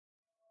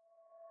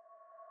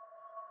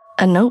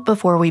A note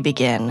before we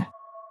begin.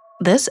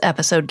 This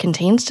episode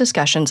contains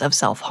discussions of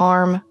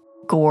self-harm,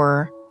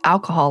 gore,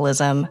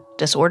 alcoholism,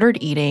 disordered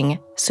eating,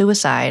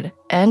 suicide,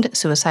 and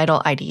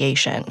suicidal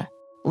ideation.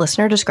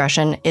 Listener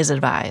discretion is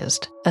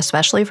advised,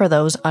 especially for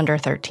those under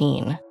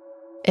 13.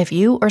 If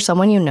you or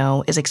someone you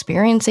know is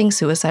experiencing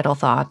suicidal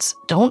thoughts,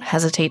 don't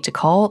hesitate to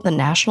call the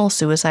National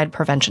Suicide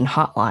Prevention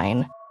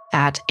Hotline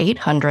at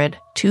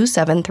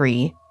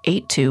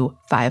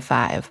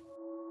 800-273-8255.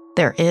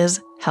 There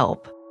is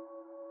help.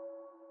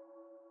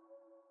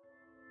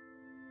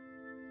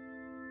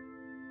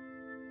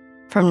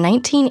 From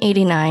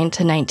 1989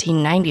 to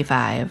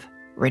 1995,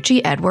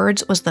 Richey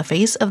Edwards was the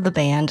face of the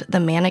band The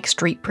Manic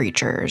Street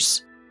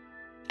Preachers.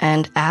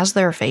 And as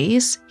their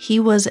face, he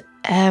was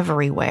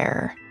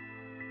everywhere.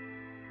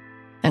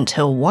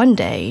 Until one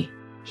day,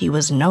 he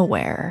was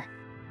nowhere.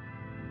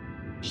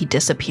 He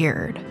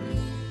disappeared.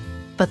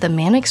 But the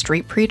Manic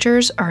Street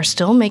Preachers are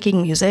still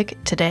making music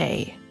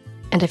today.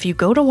 And if you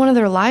go to one of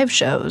their live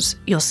shows,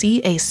 you'll see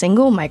a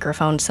single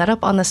microphone set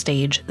up on the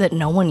stage that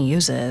no one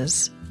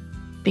uses.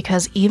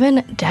 Because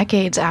even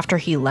decades after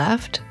he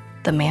left,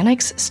 the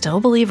Manics still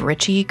believe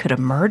Richey could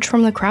emerge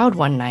from the crowd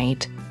one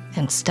night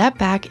and step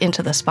back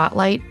into the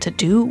spotlight to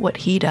do what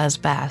he does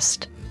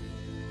best: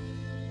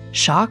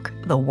 shock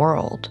the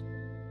world.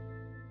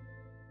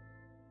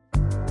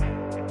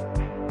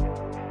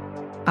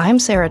 I'm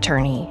Sarah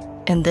Turney,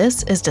 and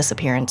this is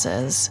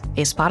Disappearances,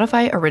 a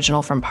Spotify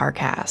original from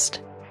Parcast.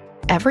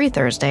 Every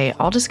Thursday,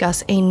 I'll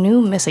discuss a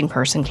new missing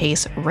person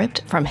case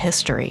ripped from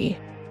history.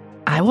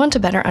 I want to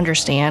better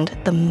understand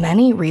the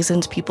many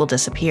reasons people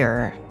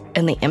disappear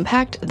and the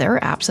impact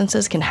their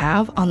absences can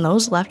have on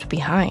those left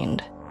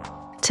behind.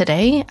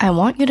 Today, I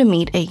want you to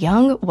meet a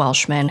young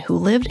Welshman who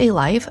lived a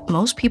life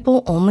most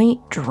people only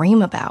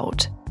dream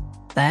about.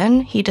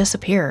 Then he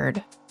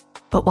disappeared.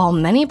 But while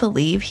many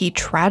believe he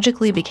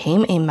tragically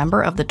became a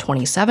member of the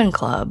 27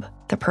 Club,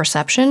 the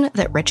perception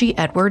that Richey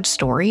Edwards'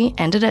 story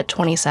ended at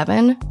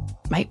 27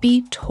 might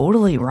be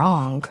totally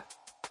wrong.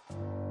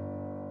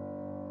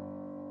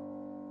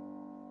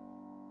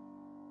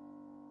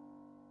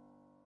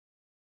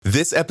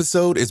 This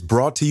episode is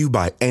brought to you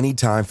by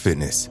Anytime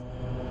Fitness.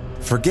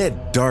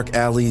 Forget dark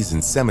alleys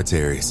and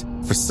cemeteries.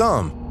 For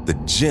some, the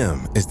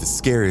gym is the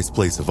scariest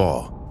place of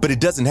all, but it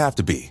doesn't have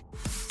to be.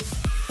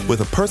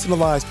 With a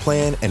personalized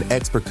plan and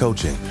expert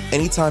coaching,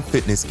 Anytime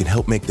Fitness can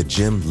help make the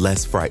gym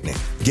less frightening.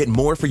 Get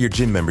more for your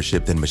gym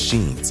membership than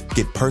machines.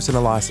 Get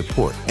personalized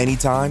support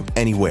anytime,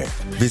 anywhere.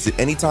 Visit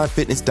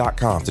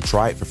AnytimeFitness.com to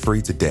try it for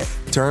free today.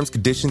 Terms,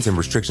 conditions, and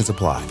restrictions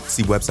apply.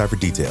 See website for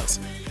details.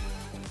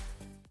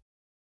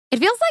 It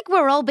feels like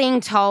we're all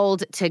being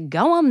told to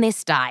go on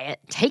this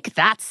diet, take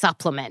that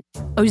supplement.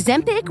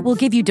 Ozempic will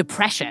give you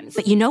depression,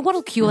 but you know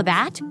what'll cure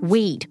that?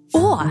 Weed.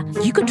 Or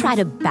you could try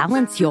to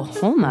balance your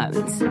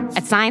hormones.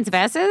 At Science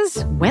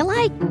Versus, we're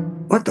like,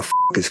 what the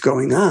is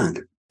going on?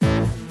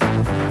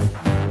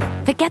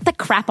 Forget the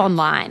crap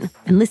online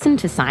and listen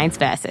to Science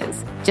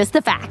Versus. Just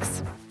the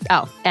facts.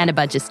 Oh, and a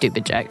bunch of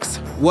stupid jokes.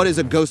 What is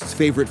a ghost's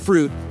favorite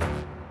fruit?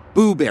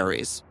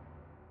 Blueberries.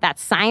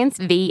 That's Science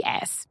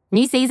VS.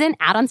 New season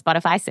out on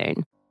Spotify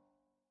soon.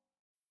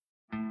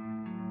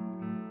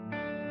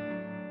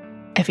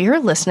 If you're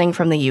listening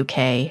from the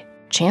UK,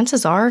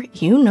 chances are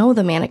you know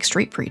the Manic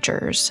Street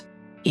Preachers,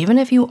 even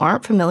if you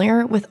aren't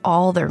familiar with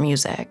all their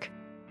music.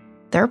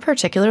 They're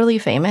particularly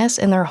famous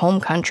in their home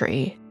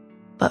country,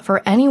 but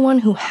for anyone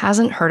who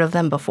hasn't heard of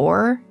them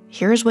before,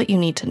 here's what you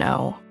need to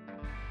know.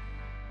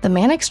 The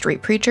Manic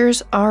Street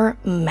Preachers are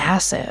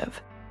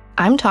massive.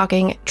 I'm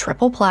talking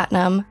triple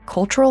platinum,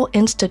 cultural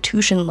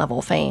institution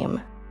level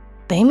fame.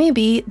 They may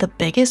be the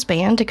biggest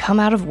band to come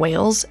out of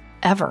Wales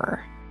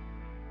ever.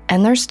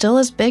 And they're still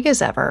as big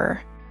as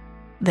ever.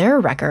 Their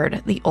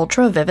record, The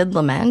Ultra Vivid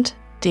Lament,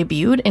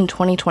 debuted in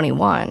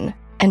 2021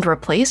 and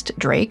replaced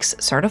Drake's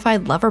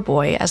Certified Lover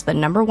Boy as the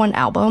 #1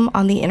 album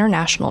on the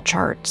international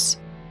charts.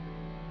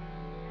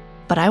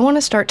 But I want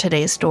to start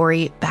today's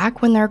story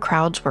back when their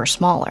crowds were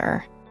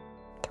smaller.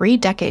 3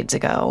 decades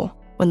ago,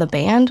 when the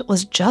band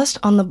was just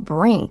on the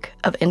brink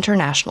of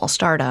international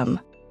stardom.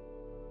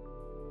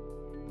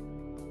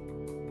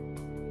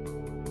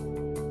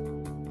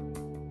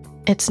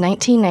 It's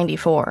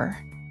 1994.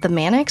 The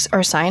Manics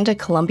are signed to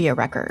Columbia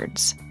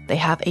Records. They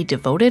have a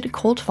devoted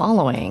cult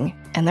following,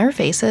 and their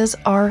faces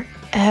are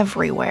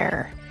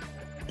everywhere.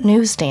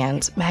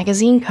 Newsstands,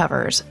 magazine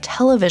covers,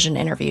 television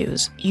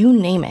interviews, you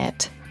name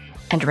it.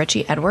 And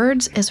Richey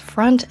Edwards is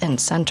front and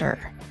center.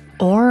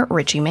 Or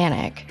Richey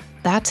Manic,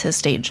 that's his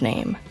stage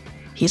name.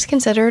 He's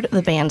considered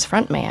the band's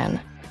frontman,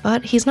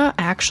 but he's not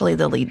actually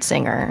the lead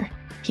singer.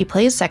 He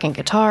plays second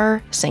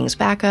guitar, sings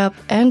backup,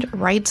 and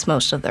writes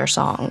most of their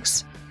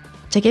songs.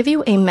 To give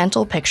you a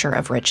mental picture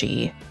of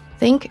Richey,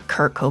 think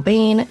Kurt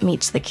Cobain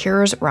meets The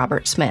Cure's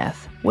Robert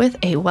Smith, with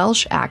a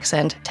Welsh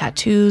accent,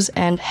 tattoos,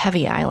 and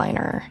heavy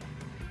eyeliner.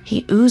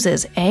 He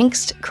oozes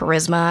angst,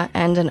 charisma,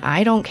 and an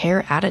I don't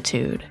care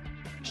attitude.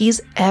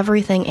 He's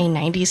everything a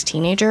 90s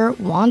teenager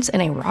wants in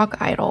a rock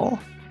idol,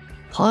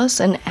 plus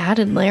an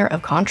added layer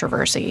of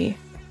controversy.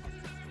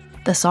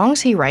 The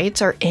songs he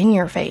writes are in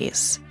your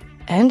face,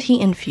 and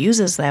he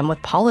infuses them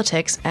with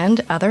politics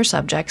and other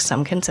subjects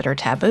some consider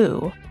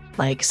taboo,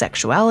 like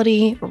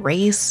sexuality,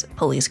 race,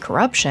 police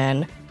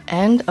corruption,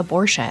 and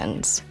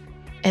abortions.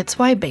 It's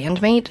why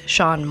bandmate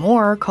Sean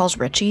Moore calls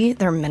Richey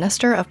their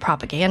minister of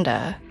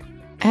propaganda.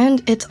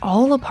 And it's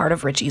all a part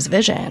of Richey's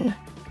vision.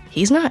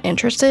 He's not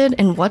interested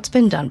in what's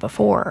been done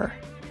before.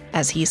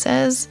 As he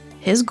says,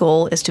 his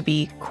goal is to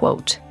be,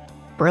 quote,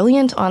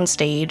 brilliant on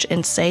stage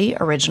and say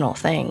original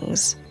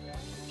things.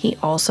 He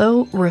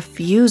also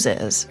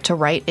refuses to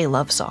write a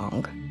love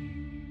song.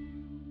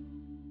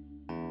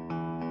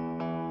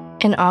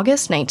 In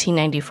August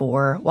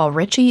 1994, while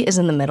Richey is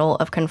in the middle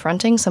of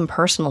confronting some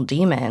personal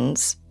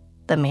demons,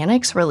 the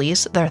Manics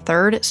release their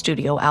third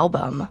studio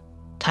album,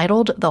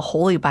 titled The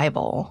Holy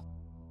Bible.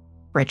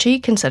 Richey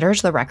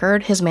considers the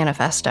record his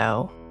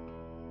manifesto.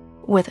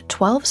 With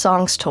 12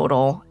 songs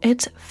total,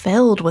 it's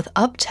filled with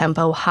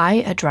up-tempo,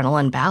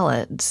 high-adrenaline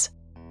ballads.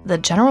 The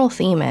general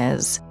theme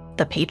is,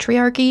 the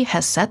patriarchy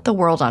has set the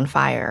world on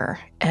fire,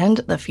 and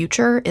the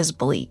future is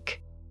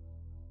bleak.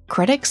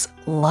 Critics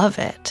love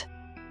it,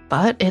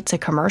 but it's a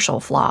commercial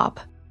flop.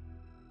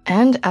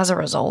 And as a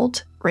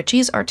result,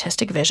 Richey's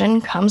artistic vision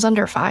comes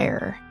under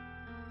fire.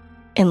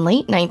 In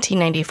late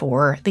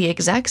 1994, the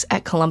execs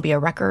at Columbia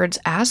Records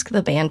asked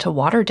the band to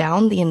water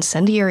down the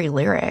incendiary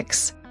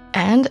lyrics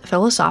and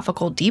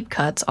philosophical deep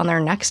cuts on their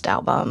next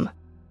album.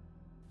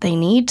 They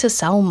need to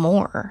sell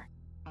more.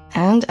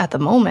 And at the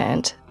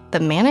moment, the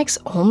Manics'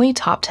 only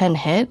top 10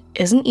 hit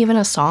isn't even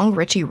a song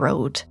Richey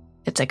wrote.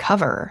 It's a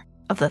cover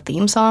of the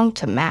theme song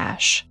to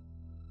MASH.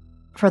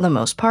 For the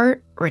most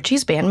part,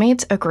 Richey's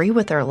bandmates agree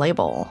with their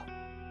label.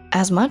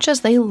 As much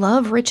as they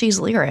love Richey's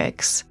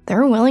lyrics,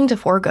 they're willing to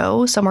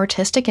forego some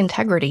artistic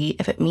integrity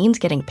if it means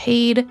getting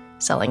paid,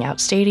 selling out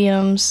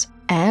stadiums,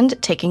 and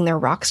taking their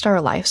rock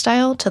star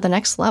lifestyle to the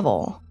next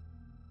level.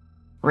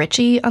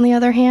 Richey, on the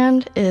other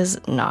hand, is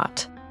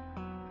not.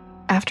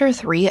 After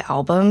 3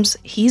 albums,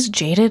 he's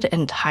jaded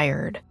and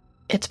tired.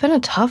 It's been a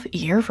tough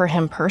year for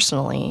him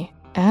personally,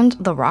 and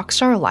the rock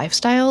star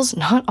lifestyle's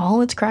not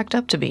all it's cracked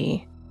up to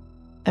be.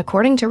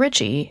 According to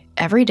Richey,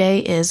 every day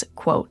is,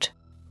 quote,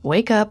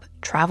 wake up,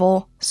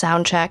 travel,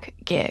 soundcheck,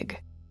 gig.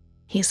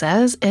 He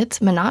says it's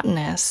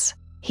monotonous.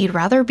 He'd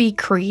rather be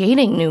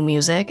creating new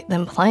music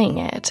than playing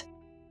it,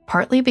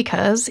 partly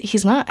because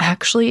he's not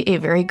actually a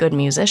very good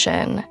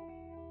musician.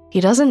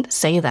 He doesn't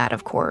say that,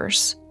 of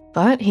course,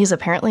 but he's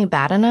apparently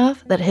bad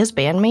enough that his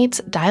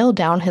bandmates dial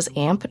down his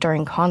amp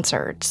during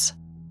concerts.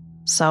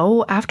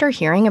 So, after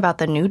hearing about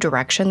the new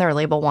direction their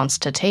label wants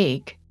to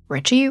take,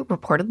 Richey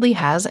reportedly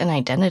has an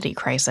identity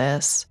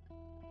crisis.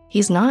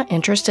 He's not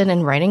interested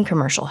in writing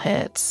commercial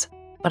hits,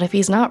 but if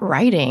he's not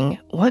writing,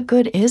 what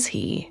good is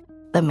he?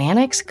 The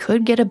Manics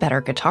could get a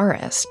better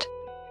guitarist.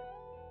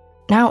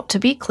 Now, to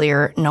be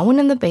clear, no one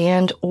in the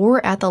band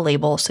or at the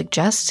label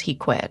suggests he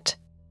quit,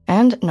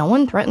 and no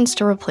one threatens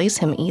to replace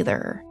him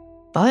either.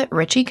 But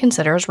Richey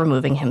considers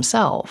removing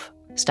himself,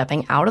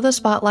 stepping out of the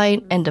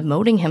spotlight and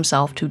demoting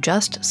himself to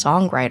just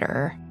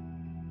songwriter.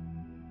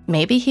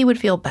 Maybe he would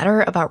feel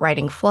better about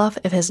writing fluff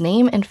if his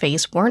name and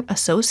face weren't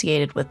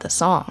associated with the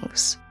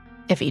songs.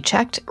 If he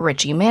checked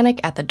Richey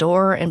Manic at the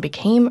door and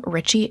became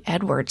Richey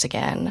Edwards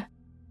again.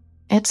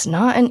 It's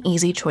not an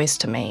easy choice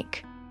to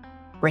make.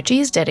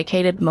 Richey's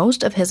dedicated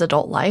most of his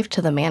adult life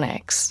to the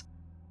Manics,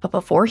 but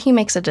before he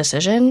makes a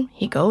decision,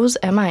 he goes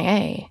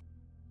MIA.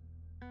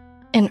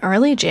 In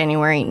early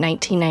January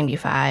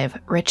 1995,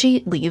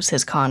 Richey leaves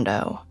his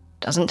condo,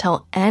 doesn't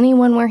tell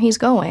anyone where he's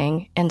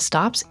going, and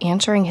stops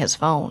answering his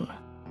phone.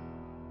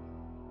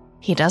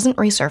 He doesn't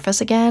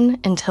resurface again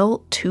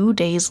until 2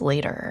 days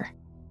later.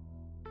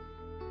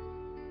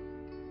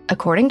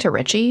 According to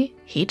Richey,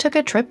 he took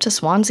a trip to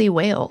Swansea,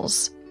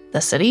 Wales,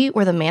 the city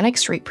where the Manic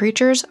Street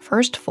Preachers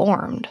first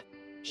formed.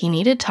 He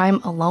needed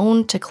time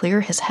alone to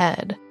clear his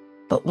head,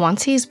 but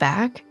once he's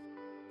back,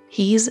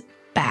 he's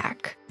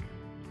back.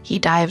 He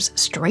dives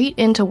straight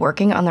into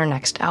working on their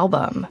next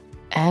album,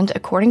 and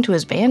according to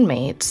his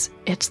bandmates,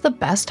 it's the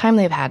best time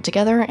they've had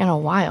together in a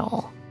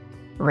while.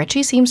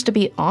 Richey seems to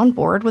be on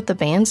board with the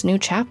band's new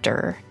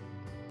chapter,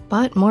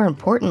 but more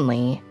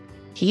importantly,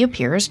 he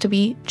appears to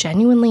be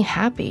genuinely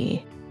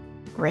happy.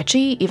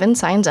 Richey even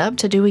signs up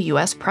to do a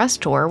US press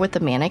tour with the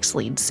Manics'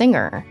 lead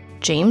singer,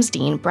 James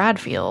Dean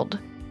Bradfield.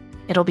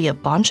 It'll be a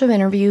bunch of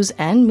interviews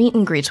and meet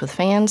and greets with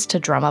fans to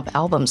drum up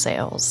album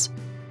sales.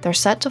 They're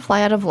set to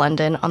fly out of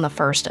London on the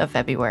 1st of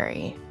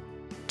February.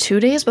 2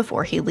 days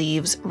before he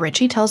leaves,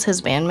 Richey tells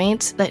his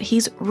bandmates that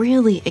he's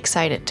really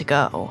excited to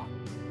go.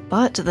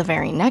 But the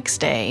very next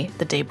day,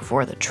 the day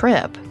before the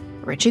trip,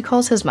 Richey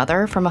calls his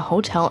mother from a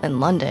hotel in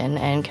London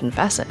and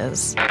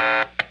confesses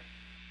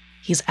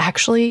he's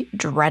actually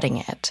dreading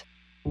it.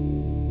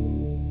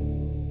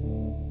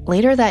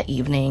 Later that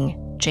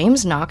evening,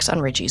 James knocks on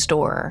Richey's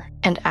door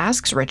and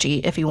asks Richey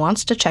if he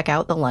wants to check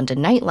out the London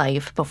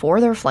nightlife before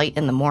their flight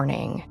in the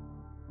morning.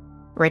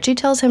 Richey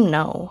tells him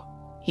no,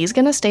 he's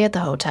gonna stay at the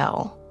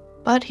hotel,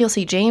 but he'll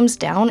see James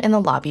down in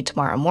the lobby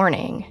tomorrow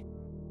morning.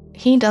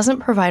 He doesn't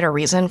provide a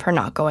reason for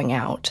not going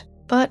out,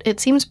 But it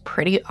seems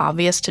pretty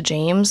obvious to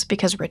James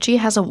because Richey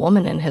has a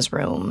woman in his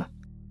room.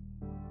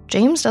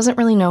 James doesn't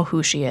really know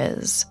who she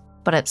is,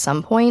 but at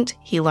some point,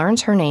 he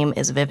learns her name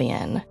is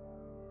Vivian.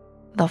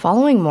 The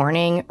following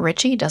morning,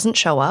 Richey doesn't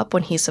show up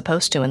when he's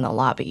supposed to in the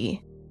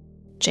lobby.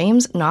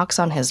 James knocks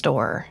on his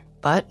door,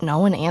 but no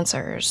one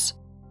answers.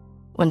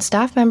 When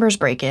staff members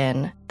break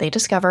in, they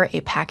discover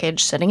a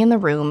package sitting in the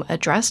room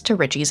addressed to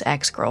Richey's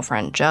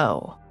ex-girlfriend,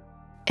 Jo.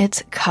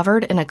 It's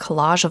covered in a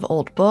collage of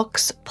old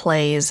books,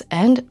 plays,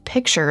 and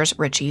pictures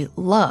Richey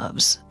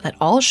loves that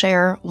all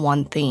share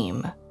one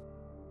theme: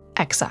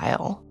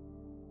 exile.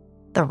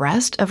 The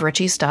rest of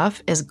Richey's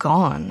stuff is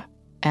gone,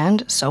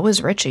 and so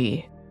is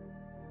Richey.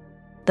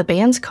 The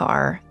band's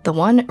car, the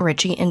one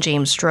Richey and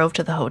James drove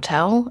to the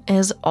hotel,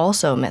 is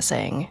also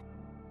missing.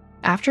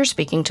 After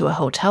speaking to a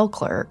hotel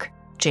clerk,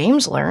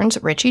 James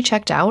learns Richey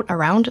checked out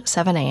around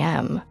 7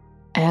 a.m.,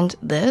 and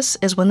this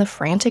is when the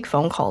frantic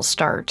phone calls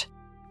start.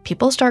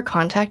 People start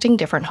contacting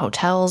different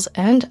hotels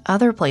and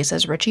other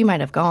places Richey might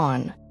have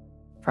gone.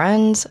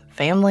 Friends,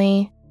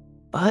 family,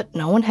 but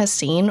no one has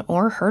seen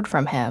or heard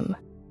from him.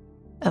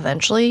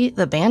 Eventually,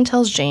 the band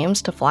tells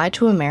James to fly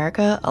to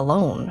America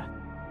alone.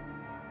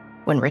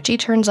 When Richey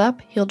turns up,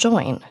 he'll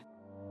join.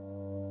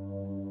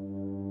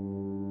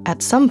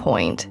 At some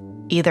point,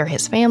 either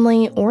his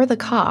family or the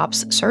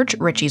cops search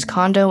Richey's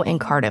condo in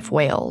Cardiff,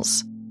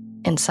 Wales.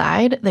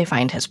 Inside, they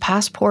find his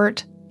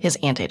passport, his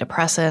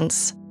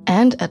antidepressants,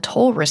 and a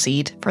toll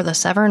receipt for the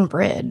Severn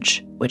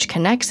Bridge, which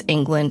connects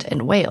England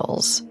and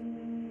Wales.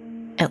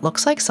 It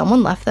looks like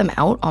someone left them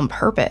out on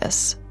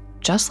purpose,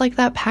 just like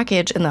that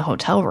package in the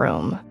hotel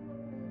room.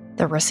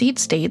 The receipt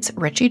states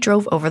Richey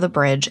drove over the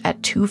bridge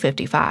at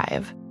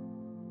 2:55.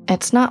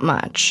 It's not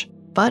much,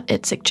 but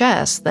it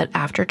suggests that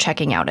after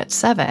checking out at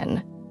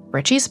 7,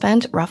 Richey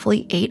spent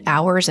roughly 8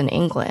 hours in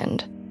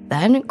England,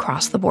 then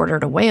crossed the border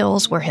to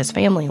Wales where his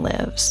family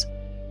lives.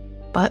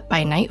 But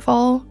by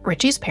nightfall,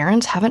 Richey's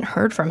parents haven't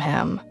heard from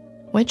him,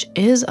 which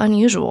is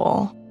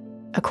unusual.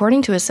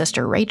 According to his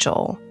sister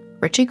Rachel,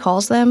 Richey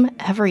calls them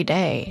every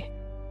day.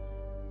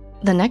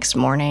 The next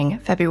morning,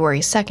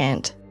 February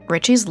 2nd,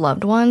 Richey's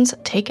loved ones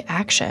take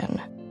action.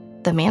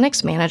 The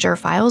Mannix manager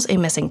files a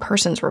missing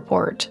persons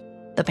report.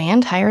 The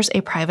band hires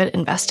a private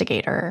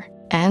investigator,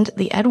 and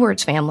the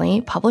Edwards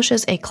family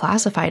publishes a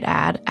classified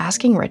ad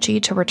asking Richey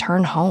to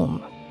return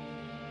home.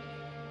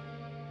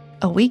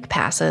 A week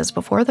passes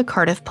before the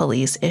Cardiff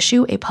police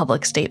issue a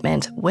public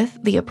statement with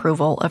the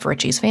approval of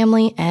Richey's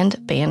family and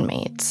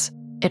bandmates.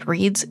 It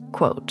reads,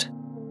 quote,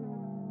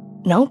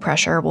 "No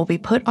pressure will be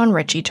put on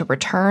Richey to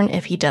return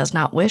if he does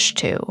not wish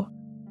to.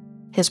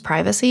 His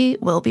privacy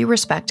will be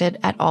respected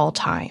at all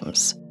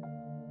times."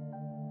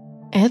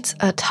 It's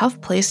a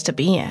tough place to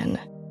be in.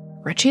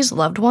 Richey's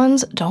loved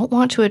ones don't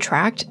want to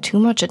attract too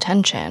much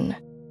attention.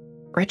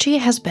 Richey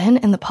has been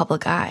in the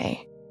public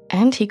eye,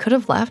 and he could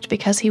have left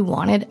because he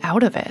wanted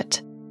out of it.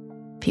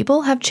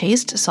 People have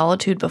chased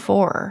solitude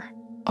before,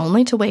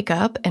 only to wake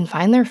up and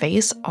find their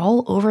face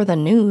all over the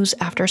news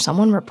after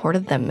someone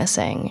reported them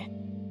missing.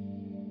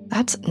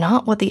 That's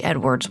not what the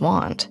Edwards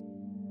want.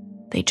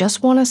 They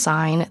just want a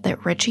sign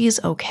that Richey's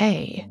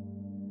okay.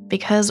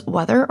 Because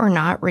whether or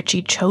not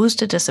Richey chose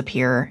to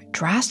disappear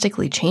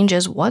drastically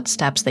changes what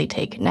steps they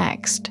take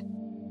next.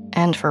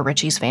 And for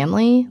Richey's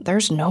family,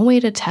 there's no way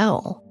to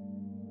tell.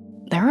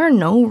 There are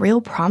no real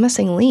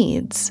promising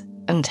leads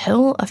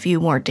until a few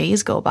more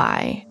days go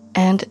by,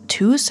 and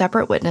 2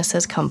 separate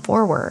witnesses come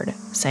forward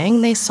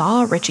saying they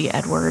saw Richey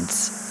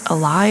Edwards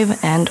alive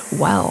and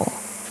well.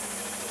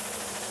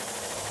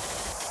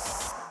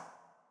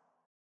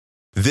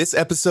 This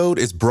episode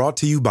is brought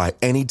to you by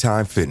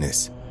Anytime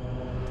Fitness.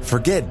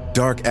 Forget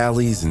dark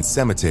alleys and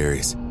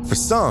cemeteries. For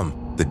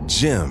some, the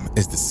gym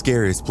is the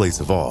scariest place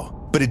of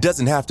all, but it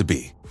doesn't have to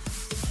be.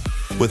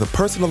 With a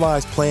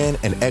personalized plan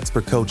and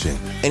expert coaching,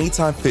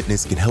 Anytime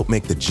Fitness can help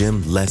make the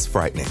gym less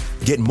frightening.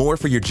 Get more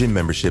for your gym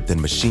membership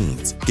than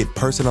machines. Get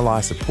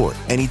personalized support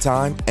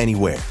anytime,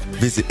 anywhere.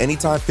 Visit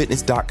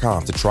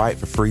AnytimeFitness.com to try it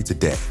for free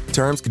today.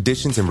 Terms,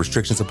 conditions, and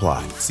restrictions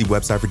apply. See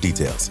website for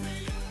details.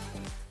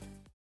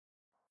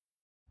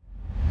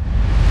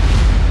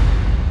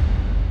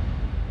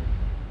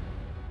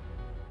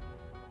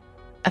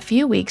 A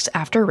few weeks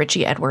after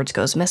Richey Edwards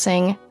goes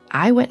missing,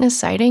 eyewitness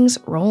sightings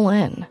roll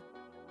in.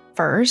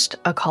 First,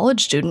 a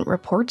college student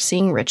reports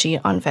seeing Richey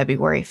on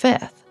February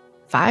 5th,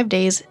 5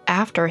 days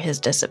after his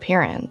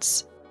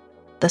disappearance.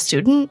 The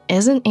student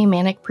isn't a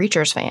Manic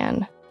Preachers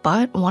fan,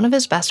 but one of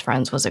his best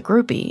friends was a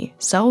groupie,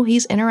 so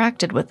he's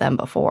interacted with them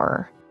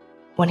before.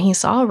 When he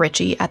saw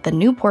Richey at the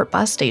Newport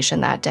bus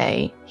station that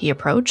day, he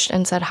approached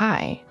and said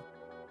hi.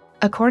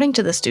 According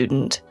to the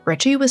student,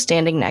 Richey was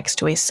standing next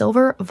to a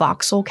silver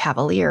Vauxhall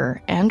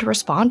Cavalier and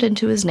responded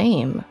to his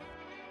name.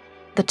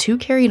 The two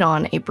carried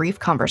on a brief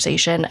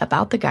conversation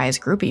about the guy's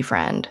groupie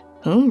friend,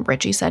 whom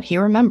Richey said he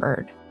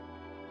remembered.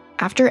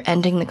 After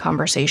ending the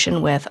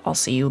conversation with "I'll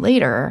see you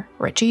later,"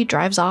 Richey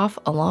drives off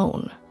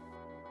alone.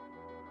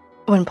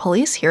 When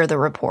police hear the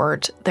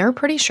report, they're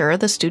pretty sure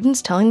the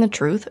student's telling the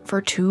truth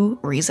for 2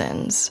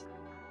 reasons.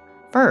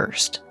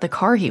 First, the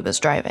car he was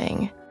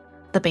driving.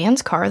 The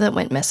band's car that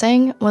went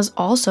missing was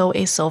also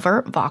a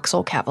silver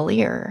Vauxhall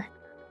Cavalier.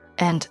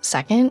 And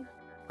second,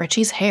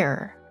 Richey's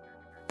hair.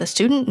 The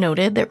student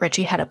noted that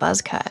Richey had a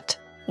buzz cut,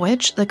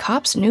 which the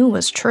cops knew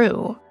was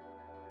true.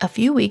 A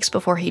few weeks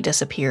before he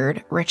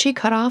disappeared, Richey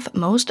cut off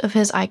most of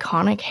his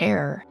iconic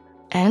hair,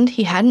 and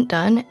he hadn't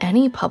done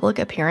any public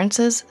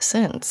appearances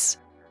since,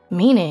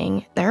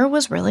 meaning there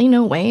was really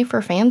no way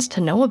for fans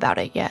to know about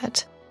it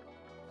yet.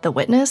 The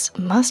witness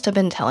must have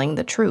been telling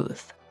the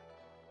truth.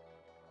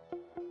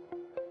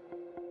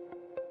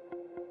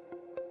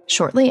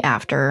 Shortly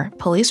after,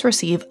 police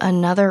receive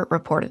another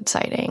reported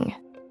sighting,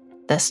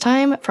 this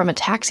time from a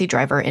taxi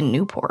driver in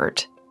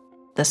Newport,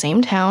 the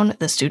same town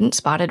the student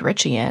spotted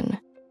Richey in.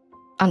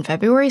 On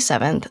February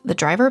 7th, the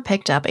driver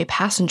picked up a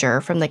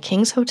passenger from the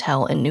King's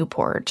Hotel in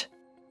Newport.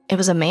 It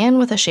was a man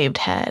with a shaved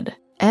head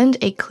and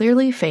a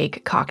clearly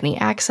fake Cockney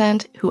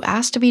accent who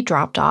asked to be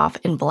dropped off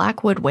in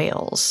Blackwood,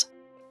 Wales,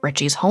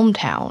 Richey's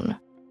hometown.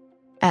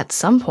 At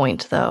some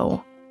point,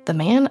 though, the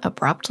man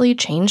abruptly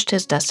changed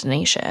his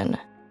destination.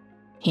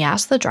 He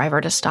asked the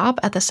driver to stop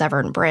at the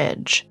Severn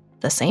Bridge,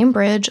 the same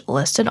bridge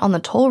listed on the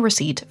toll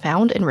receipt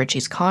found in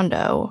Richey's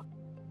condo.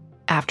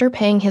 After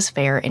paying his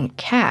fare in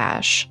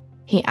cash,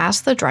 he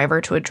asked the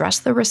driver to address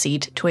the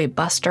receipt to a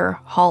Buster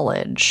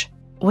Haulage,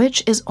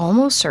 which is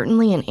almost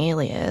certainly an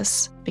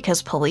alias,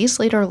 because police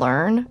later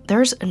learn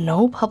there's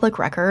no public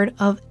record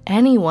of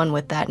anyone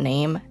with that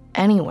name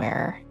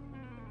anywhere.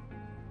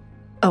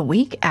 A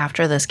week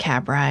after this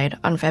cab ride,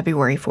 on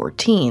February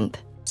 14th,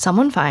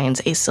 someone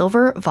finds a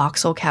silver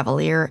Vauxhall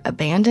Cavalier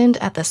abandoned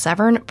at the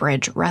Severn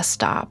Bridge rest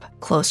stop,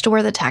 close to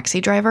where the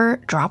taxi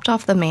driver dropped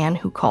off the man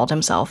who called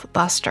himself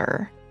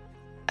Buster.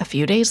 A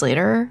few days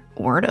later,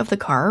 word of the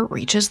car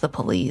reaches the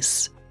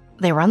police.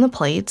 They run the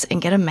plates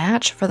and get a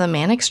match for the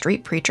Manic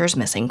Street Preacher's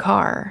missing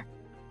car.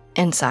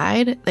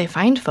 Inside, they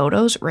find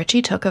photos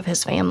Richey took of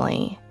his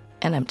family,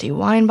 an empty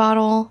wine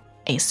bottle,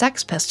 a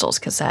Sex Pistols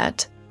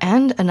cassette,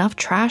 and enough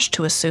trash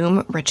to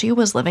assume Richey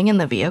was living in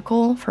the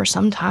vehicle for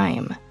some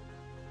time.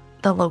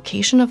 The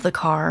location of the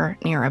car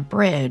near a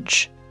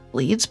bridge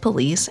leads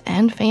police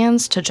and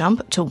fans to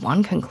jump to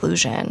one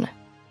conclusion.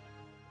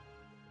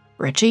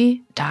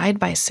 Richey died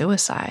by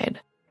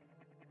suicide.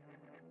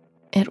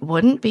 It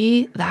wouldn't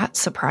be that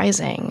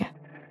surprising.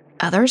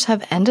 Others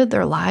have ended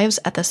their lives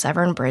at the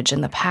Severn Bridge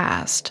in the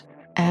past,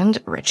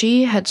 and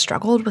Richey had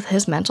struggled with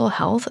his mental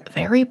health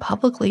very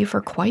publicly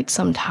for quite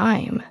some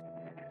time.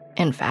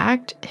 In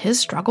fact, his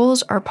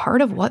struggles are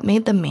part of what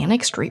made the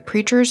Manic Street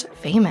Preachers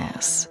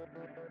famous.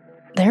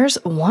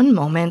 There's one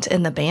moment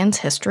in the band's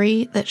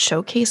history that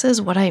showcases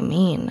what I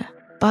mean,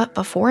 but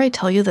before I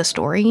tell you the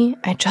story,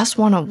 I just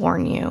want to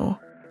warn you.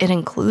 It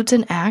includes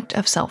an act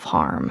of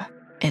self-harm.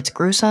 It's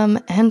gruesome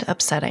and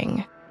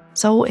upsetting.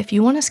 So if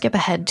you want to skip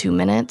ahead 2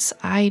 minutes,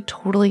 I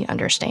totally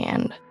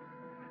understand.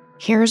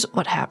 Here's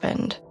what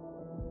happened.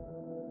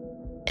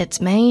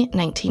 It's May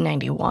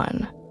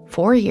 1991,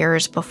 4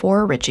 years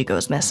before Richey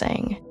goes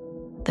missing.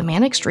 The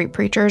Manic Street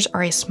Preachers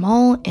are a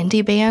small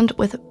indie band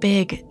with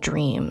big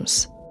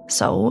dreams.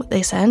 So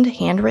they send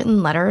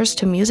handwritten letters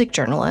to music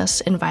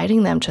journalists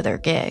inviting them to their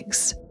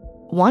gigs.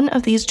 One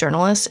of these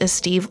journalists is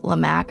Steve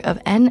Lamacq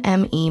of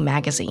NME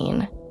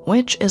magazine,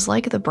 which is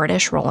like the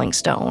British Rolling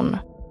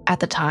Stone. At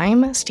the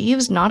time,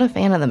 Steve's not a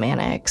fan of the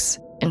Manics.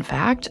 In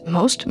fact,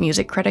 most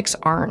music critics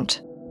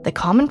aren't. The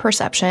common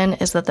perception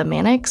is that the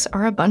Manics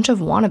are a bunch of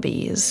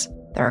wannabes.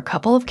 They're a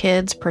couple of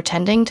kids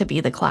pretending to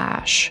be the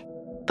Clash.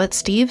 But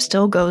Steve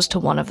still goes to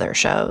one of their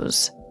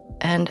shows.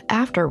 And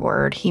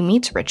afterward, he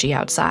meets Richey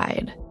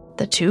outside.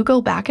 The two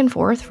go back and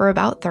forth for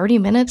about 30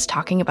 minutes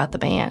talking about the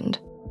band.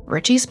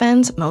 Richey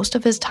spends most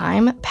of his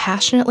time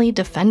passionately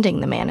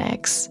defending the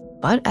Manics,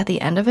 but at the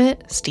end of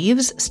it,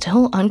 Steve's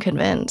still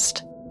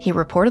unconvinced. He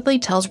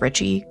reportedly tells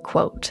Richey,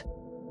 quote,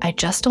 "I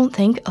just don't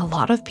think a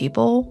lot of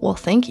people will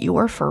think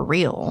you're for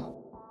real."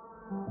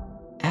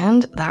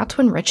 And that's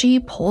when Richey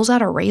pulls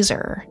out a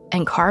razor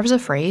and carves a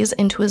phrase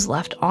into his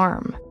left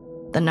arm,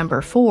 the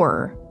number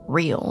 4,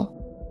 real.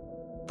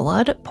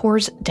 Blood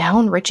pours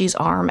down Richey's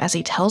arm as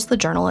he tells the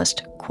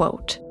journalist,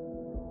 quote,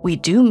 "We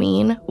do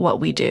mean what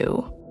we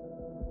do."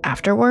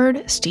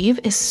 Afterward, Steve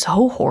is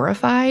so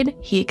horrified,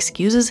 he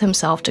excuses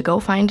himself to go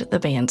find the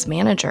band's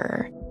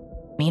manager.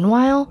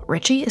 Meanwhile,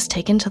 Richey is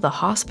taken to the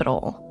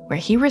hospital, where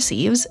he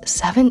receives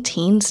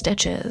 17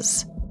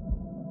 stitches.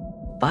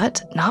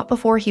 But not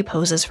before he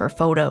poses for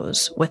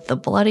photos with the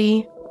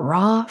bloody,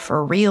 raw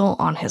for real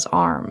on his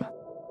arm.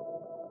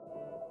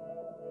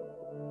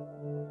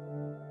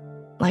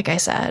 Like I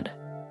said,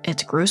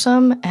 it's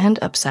gruesome and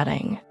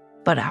upsetting,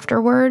 but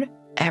afterward,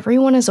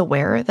 everyone is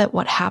aware that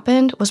what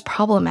happened was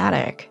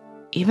problematic,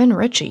 even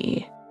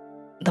Richey.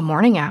 The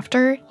morning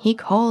after, he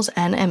calls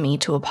NME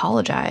to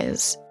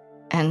apologize,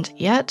 and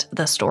yet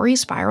the story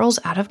spirals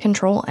out of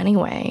control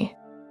anyway.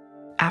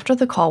 After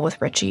the call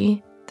with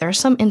Richey, there's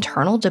some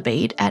internal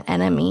debate at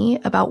NME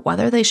about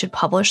whether they should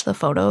publish the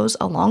photos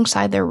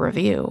alongside their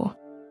review,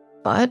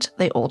 but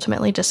they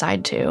ultimately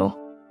decide to.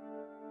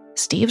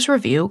 Steve's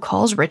review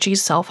calls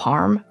Richey's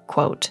self-harm,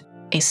 quote,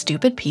 "a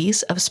stupid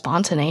piece of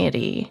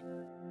spontaneity."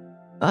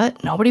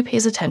 But nobody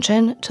pays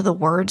attention to the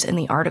words in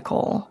the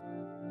article.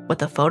 With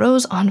the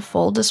photos on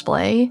full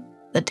display,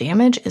 the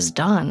damage is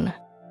done.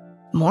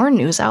 More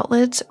news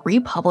outlets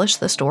republish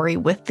the story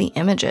with the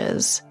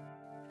images,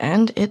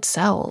 and it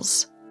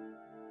sells.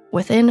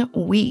 Within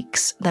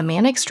weeks, the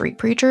Manic Street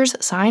Preachers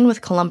sign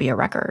with Columbia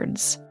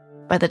Records.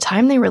 By the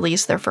time they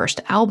release their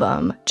first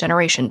album,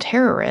 Generation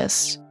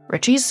Terrorists,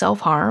 Richey's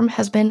self-harm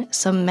has been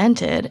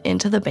cemented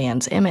into the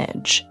band's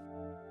image.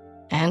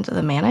 And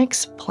the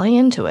Manics play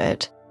into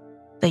it.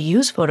 They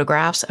use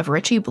photographs of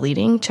Richey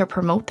bleeding to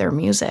promote their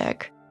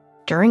music.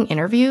 During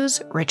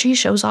interviews, Richey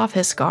shows off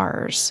his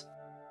scars.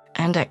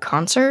 And at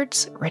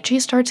concerts, Richey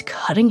starts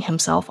cutting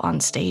himself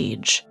on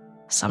stage,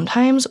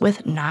 sometimes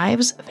with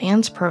knives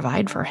fans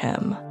provide for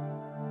him.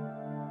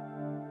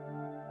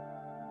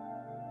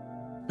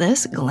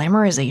 This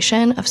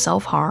glamorization of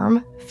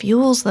self-harm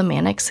fuels the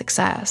Manic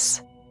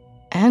success.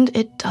 And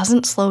it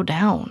doesn't slow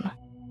down.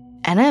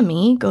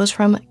 NME goes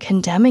from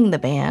condemning the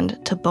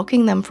band to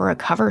booking them for a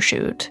cover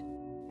shoot.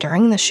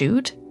 During the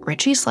shoot,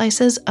 Richey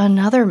slices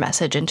another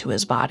message into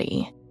his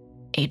body.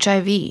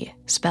 HIV,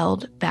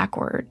 spelled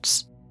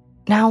backwards.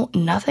 Now,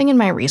 nothing in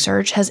my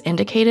research has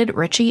indicated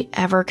Richey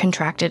ever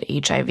contracted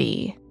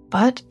HIV,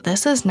 but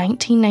this is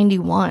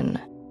 1991.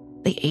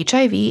 The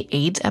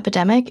HIV/AIDS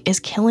epidemic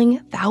is killing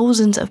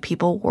thousands of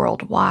people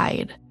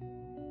worldwide,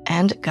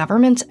 and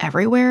governments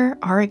everywhere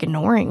are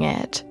ignoring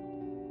it.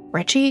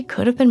 Richey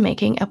could have been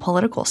making a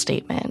political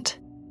statement,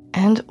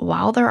 and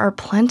while there are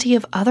plenty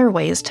of other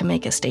ways to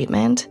make a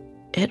statement,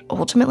 it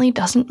ultimately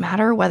doesn't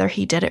matter whether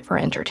he did it for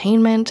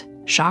entertainment,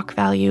 shock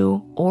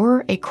value,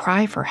 or a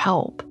cry for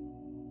help.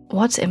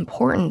 What's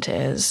important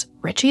is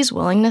Richey's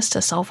willingness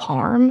to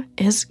self-harm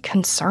is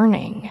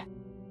concerning,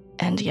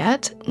 and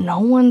yet no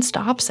one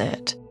stops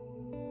it.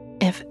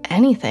 If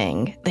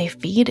anything, they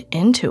feed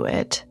into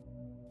it.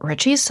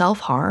 Richey's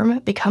self-harm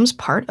becomes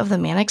part of the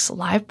Manics'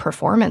 live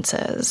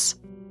performances,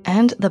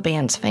 and the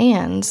band's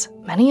fans,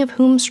 many of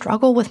whom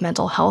struggle with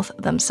mental health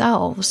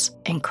themselves,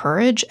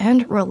 encourage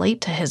and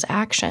relate to his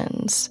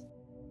actions,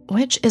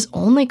 which is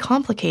only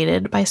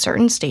complicated by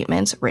certain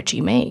statements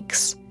Richey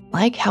makes,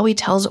 like how he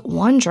tells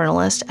one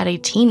journalist at a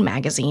teen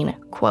magazine,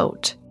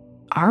 quote,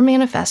 "Our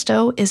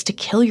manifesto is to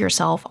kill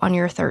yourself on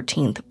your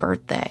 13th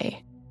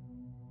birthday."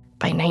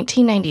 By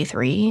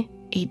 1993,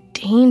 a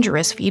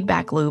dangerous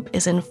feedback loop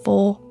is in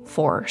full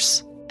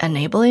force,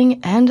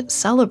 enabling and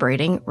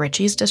celebrating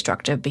Richey's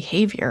destructive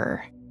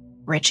behavior.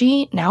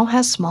 Richey now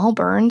has small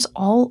burns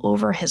all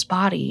over his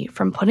body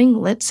from putting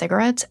lit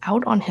cigarettes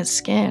out on his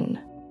skin.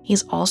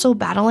 He's also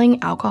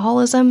battling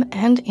alcoholism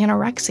and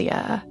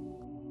anorexia.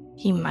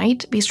 He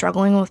might be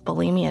struggling with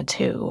bulimia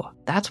too.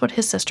 That's what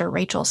his sister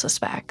Rachel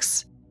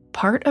suspects.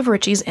 Part of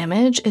Richey's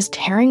image is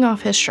tearing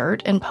off his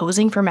shirt and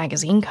posing for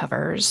magazine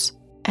covers.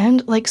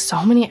 And like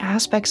so many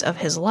aspects of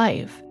his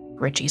life,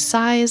 Richey's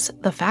size,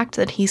 the fact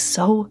that he's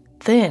so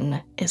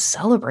thin, is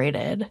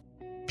celebrated.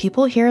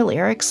 People hear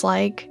lyrics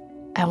like,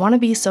 "I want to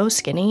be so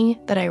skinny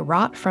that I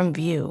rot from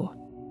view,"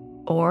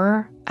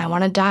 or "I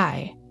want to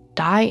die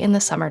in the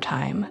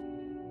summertime."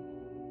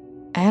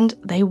 And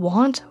they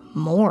want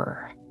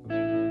more.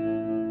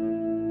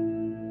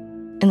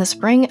 In the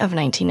spring of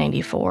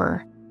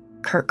 1994,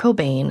 Kurt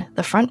Cobain,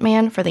 the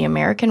frontman for the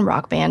American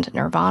rock band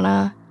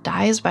Nirvana,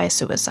 dies by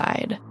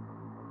suicide.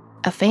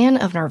 A fan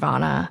of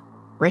Nirvana,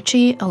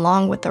 Richey,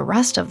 along with the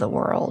rest of the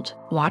world,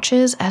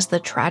 watches as the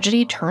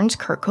tragedy turns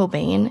Kurt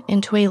Cobain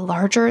into a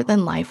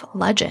larger-than-life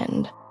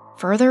legend,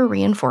 further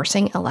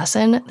reinforcing a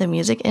lesson the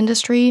music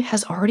industry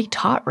has already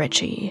taught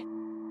Richey.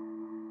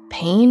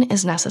 Pain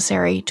is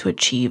necessary to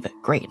achieve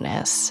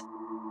greatness.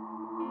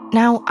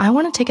 Now, I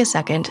want to take a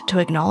second to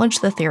acknowledge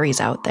the theories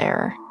out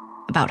there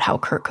about how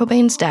Kurt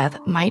Cobain's death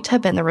might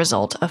have been the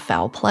result of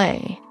foul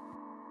play.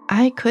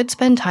 I could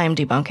spend time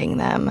debunking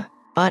them,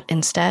 but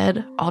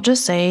instead, I'll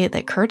just say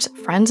that Kurt's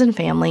friends and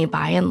family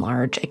by and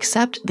large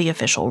accept the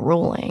official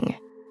ruling,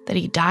 that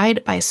he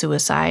died by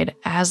suicide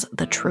as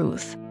the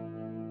truth.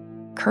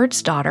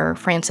 Kurt's daughter,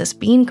 Frances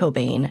Bean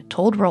Cobain,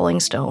 told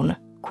Rolling Stone,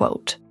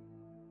 quote,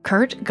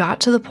 "Kurt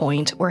got to the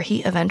point where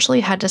he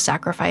eventually had to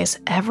sacrifice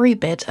every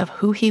bit of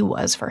who he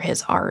was for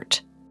his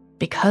art,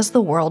 because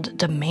the world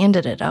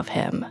demanded it of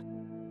him.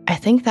 I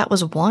think that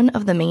was one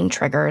of the main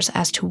triggers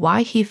as to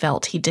why he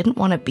felt he didn't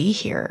want to be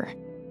here,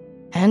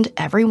 and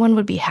everyone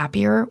would be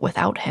happier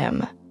without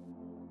him."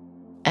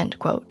 End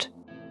quote.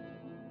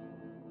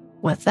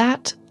 With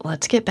that,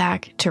 let's get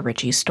back to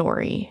Richey's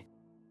story.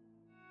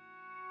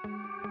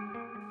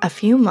 A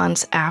few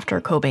months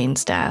after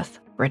Cobain's death,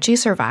 Richey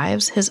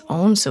survives his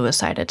own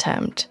suicide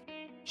attempt.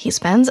 He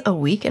spends a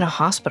week in a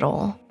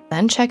hospital,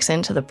 then checks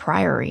into the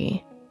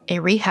Priory, a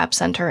rehab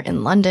center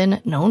in London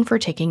known for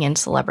taking in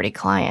celebrity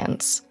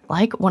clients,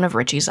 like one of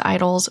Richey's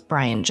idols,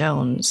 Brian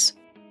Jones.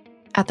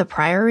 At the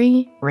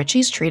Priory,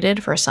 Richey's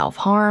treated for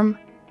self-harm,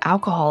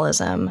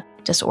 alcoholism,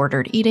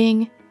 disordered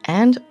eating,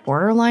 and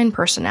borderline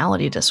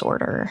personality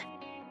disorder.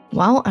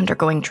 While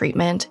undergoing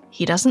treatment,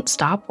 he doesn't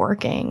stop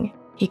working.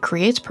 He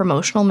creates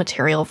promotional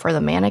material for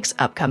the Manics'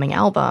 upcoming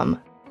album,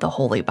 The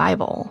Holy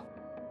Bible.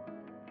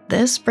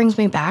 This brings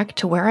me back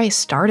to where I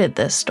started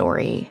this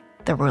story,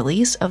 the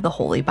release of the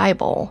Holy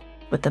Bible,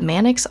 with the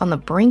Manics on the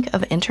brink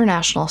of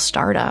international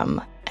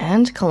stardom,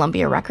 and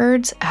Columbia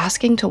Records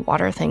asking to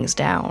water things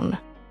down.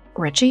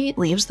 Richey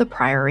leaves the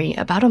Priory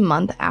about a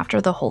month after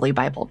the Holy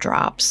Bible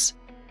drops.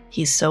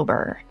 He's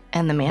sober,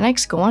 and the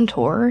Manics go on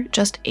tour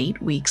just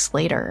 8 weeks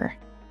later.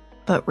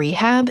 But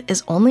rehab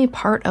is only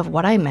part of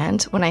what I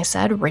meant when I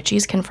said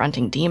Richey's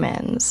confronting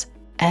demons,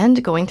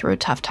 and going through a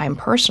tough time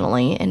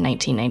personally in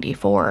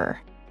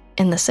 1994.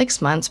 In the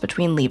 6 months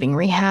between leaving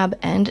rehab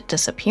and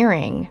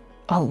disappearing,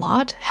 a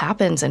lot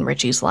happens in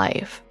Richey's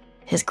life.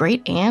 His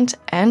great aunt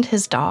and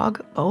his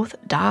dog both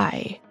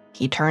die.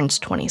 He turns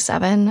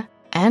 27,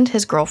 and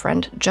his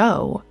girlfriend,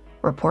 Jo,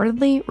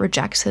 reportedly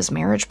rejects his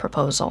marriage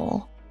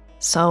proposal.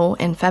 So,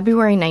 in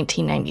February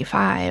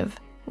 1995,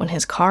 when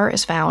his car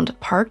is found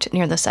parked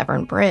near the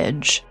Severn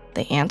Bridge,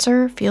 the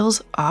answer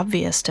feels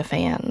obvious to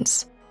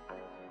fans.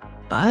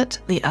 But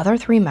the other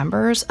 3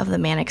 members of the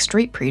Manic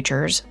Street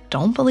Preachers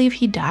don't believe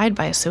he died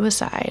by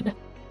suicide.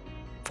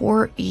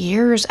 For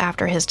years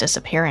after his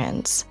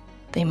disappearance,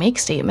 they make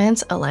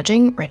statements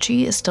alleging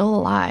Richey is still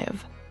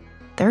alive.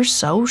 They're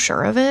so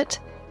sure of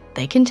it,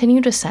 they continue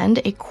to send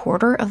a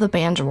quarter of the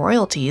band's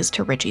royalties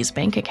to Richey's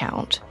bank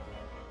account.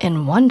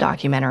 In one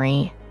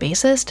documentary,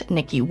 bassist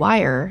Nicky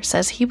Wire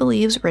says he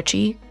believes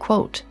Richey,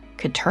 quote,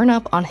 could turn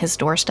up on his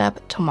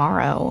doorstep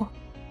tomorrow.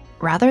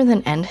 Rather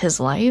than end his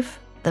life,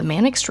 the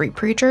Manic Street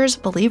Preachers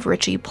believe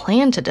Richey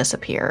planned to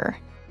disappear,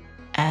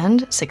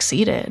 and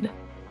succeeded.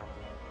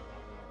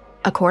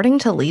 According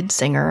to lead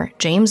singer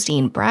James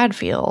Dean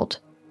Bradfield,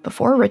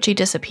 before Richey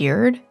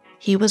disappeared,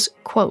 he was,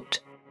 quote,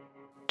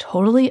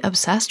 totally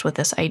obsessed with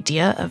this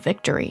idea of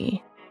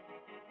victory.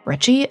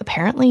 Richey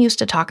apparently used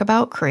to talk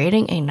about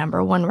creating a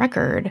 #1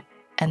 record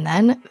and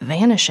then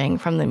vanishing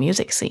from the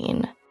music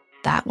scene.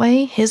 That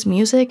way, his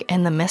music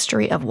and the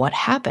mystery of what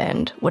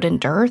happened would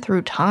endure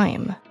through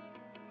time.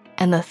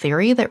 And the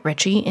theory that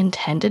Richey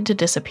intended to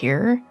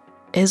disappear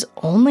is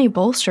only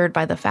bolstered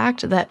by the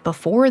fact that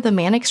before the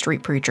Manic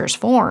Street Preachers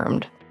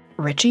formed,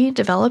 Richey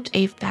developed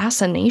a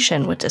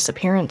fascination with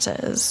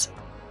disappearances.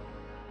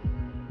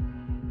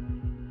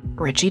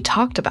 Richey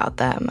talked about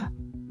them,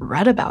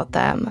 read about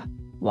them,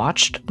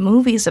 watched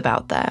movies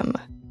about them.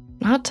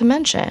 Not to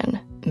mention,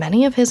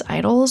 many of his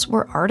idols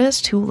were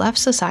artists who left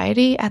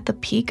society at the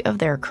peak of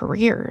their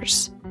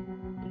careers.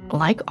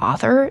 Like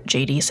author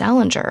J.D.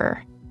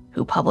 Salinger,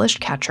 who published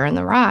Catcher in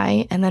the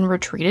Rye and then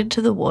retreated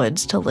to the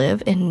woods to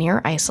live in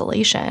near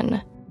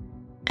isolation.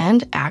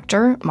 And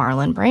actor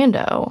Marlon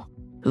Brando,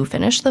 who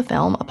finished the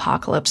film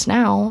Apocalypse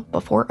Now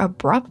before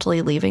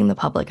abruptly leaving the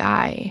public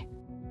eye.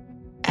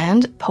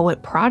 And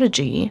poet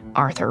prodigy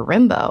Arthur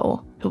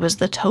Rimbaud, who was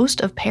the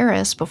toast of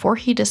Paris before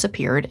he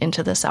disappeared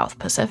into the South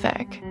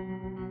Pacific.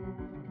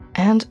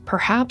 And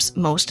perhaps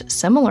most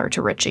similar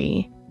to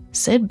Richey,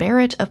 Syd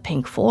Barrett of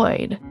Pink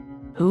Floyd,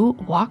 who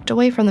walked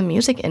away from the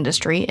music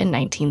industry in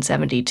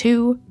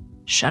 1972,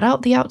 shut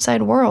out the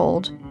outside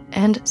world,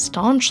 and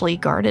staunchly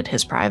guarded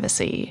his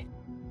privacy.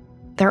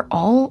 They're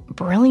all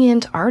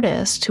brilliant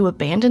artists who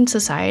abandoned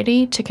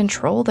society to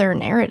control their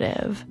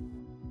narrative.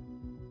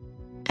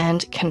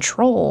 And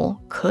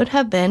control could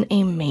have been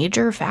a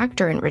major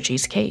factor in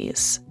Richey's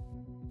case.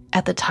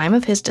 At the time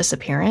of his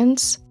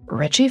disappearance,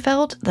 Richey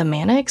felt the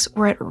Manics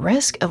were at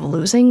risk of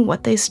losing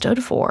what they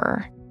stood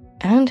for,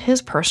 and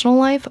his personal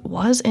life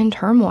was in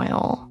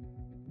turmoil.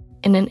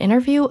 In an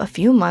interview a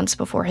few months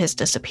before his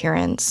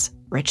disappearance,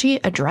 Richey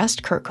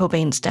addressed Kurt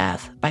Cobain's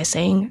death by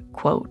saying,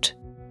 quote,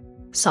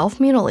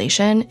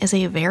 self-mutilation is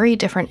a very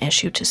different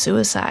issue to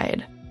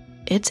suicide.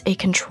 It's a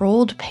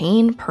controlled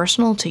pain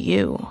personal to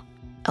you,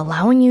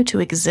 allowing you to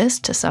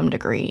exist to some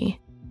degree,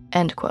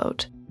 end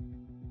quote.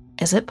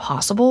 Is it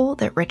possible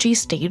that Richey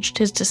staged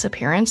his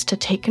disappearance to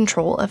take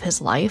control of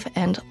his life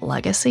and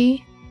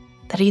legacy?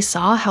 That he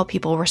saw how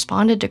people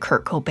responded to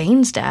Kurt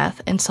Cobain's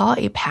death and saw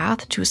a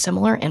path to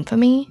similar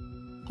infamy?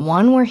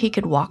 One where he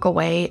could walk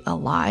away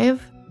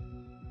alive?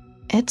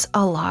 It's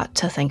a lot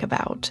to think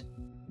about.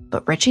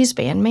 But Richey's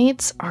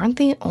bandmates aren't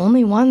the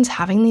only ones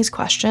having these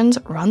questions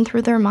run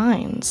through their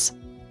minds.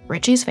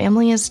 Richey's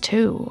family is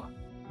too.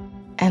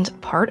 And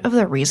part of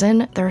the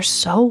reason they're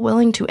so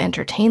willing to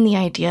entertain the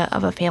idea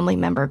of a family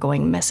member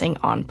going missing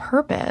on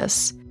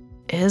purpose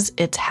is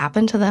it's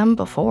happened to them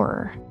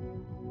before.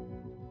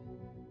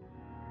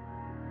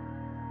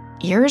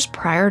 Years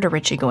prior to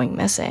Richey going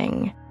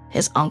missing,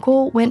 his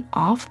uncle went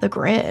off the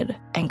grid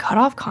and cut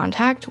off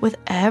contact with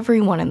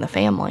everyone in the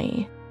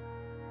family.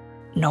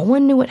 No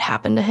one knew what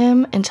happened to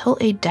him until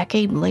a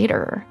decade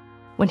later,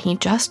 when he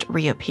just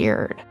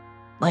reappeared,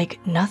 like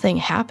nothing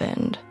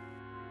happened.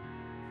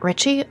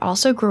 Richey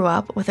also grew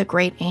up with a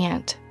great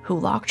aunt who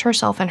locked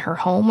herself in her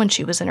home when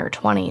she was in her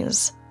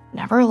 20s,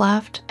 never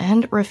left,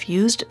 and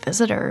refused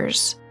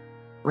visitors.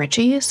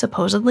 Richey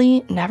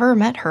supposedly never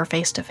met her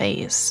face to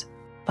face,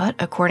 but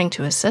according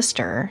to his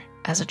sister,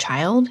 as a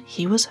child,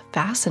 he was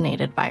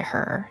fascinated by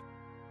her.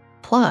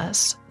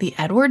 Plus, the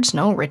Edwards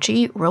know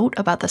Richey wrote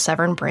about the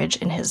Severn Bridge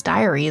in his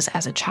diaries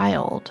as a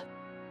child.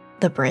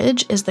 The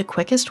bridge is the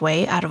quickest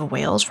way out of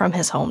Wales from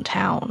his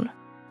hometown.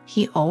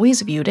 He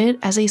always viewed it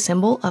as a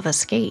symbol of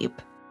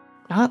escape,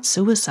 not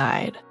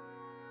suicide.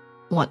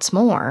 What's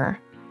more,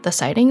 the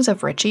sightings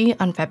of Richey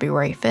on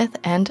February 5th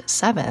and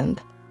 7th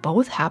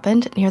both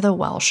happened near the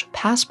Welsh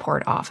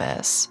Passport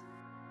Office.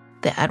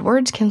 The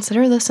Edwards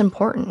consider this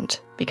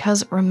important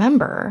because,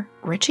 remember,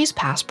 Richey's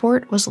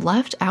passport was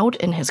left out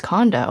in his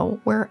condo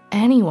where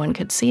anyone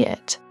could see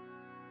it.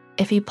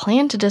 If he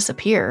planned to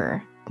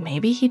disappear,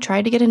 maybe he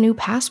tried to get a new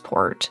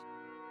passport,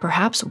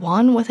 perhaps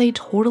one with a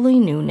totally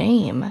new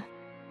name.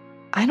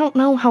 I don't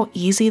know how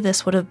easy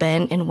this would have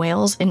been in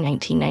Wales in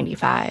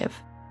 1995,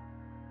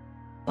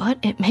 but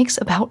it makes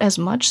about as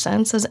much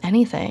sense as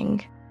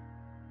anything.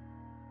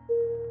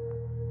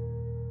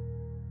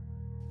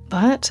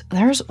 But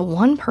there's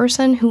one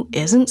person who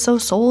isn't so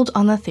sold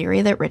on the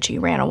theory that Richey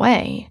ran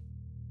away: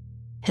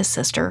 his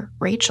sister,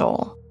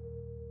 Rachel.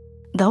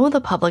 Though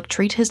the public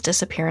treat his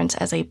disappearance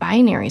as a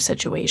binary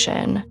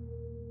situation,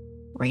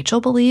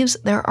 Rachel believes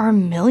there are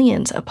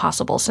millions of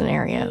possible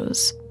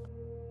scenarios.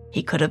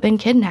 He could have been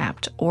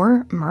kidnapped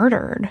or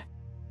murdered,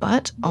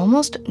 but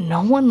almost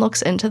no one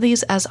looks into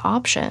these as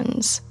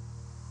options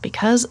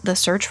because the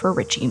search for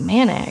Richey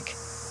Manic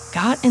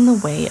got in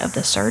the way of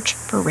the search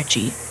for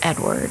Richey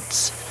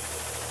Edwards.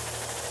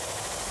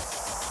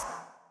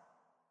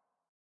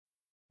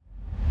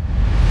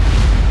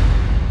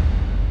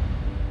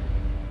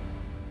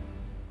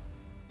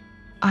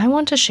 I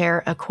want to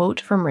share a quote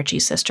from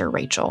Richey's sister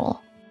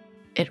Rachel.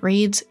 It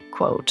reads,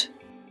 quote,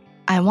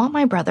 "I want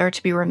my brother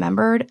to be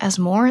remembered as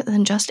more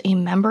than just a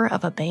member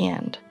of a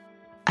band.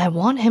 I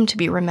want him to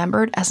be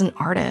remembered as an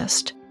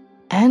artist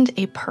and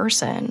a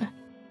person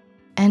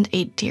and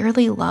a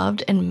dearly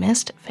loved and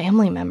missed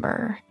family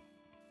member."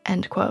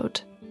 End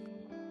quote.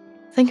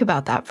 Think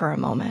about that for a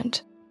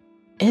moment.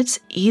 It's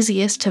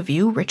easiest to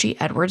view Richey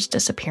Edwards'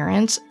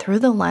 disappearance through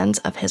the lens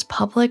of his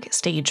public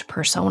stage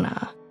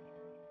persona.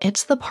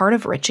 It's the part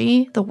of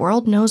Richey the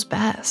world knows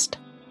best.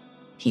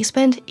 He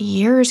spent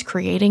years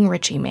creating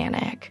Richey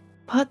Manic,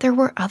 but there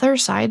were other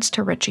sides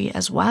to Richey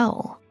as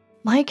well,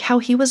 like how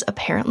he was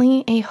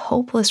apparently a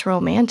hopeless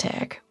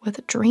romantic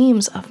with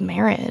dreams of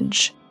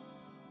marriage.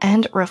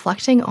 And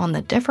reflecting on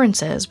the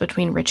differences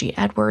between Richey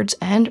Edwards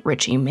and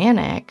Richey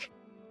Manic,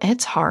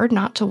 it's hard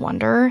not to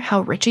wonder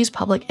how Richey's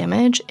public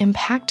image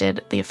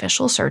impacted the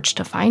official search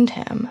to find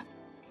him,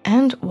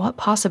 and what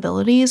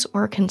possibilities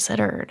were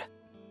considered.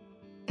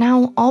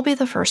 Now, I'll be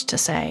the first to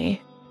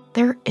say,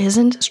 there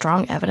isn't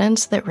strong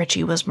evidence that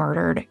Richey was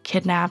murdered,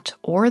 kidnapped,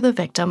 or the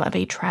victim of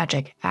a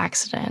tragic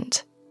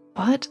accident.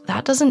 But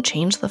that doesn't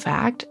change the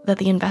fact that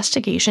the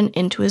investigation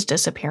into his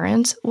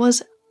disappearance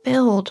was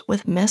filled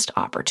with missed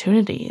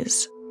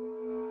opportunities.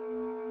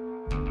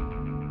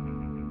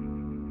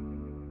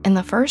 In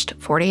the first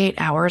 48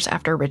 hours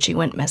after Richey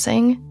went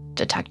missing,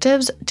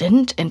 detectives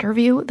didn't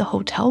interview the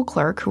hotel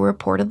clerk who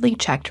reportedly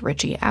checked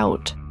Richey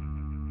out.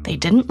 They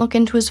didn't look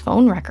into his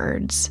phone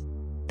records.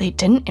 They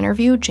didn't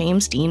interview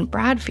James Dean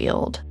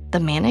Bradfield, the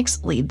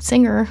Manic's lead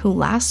singer who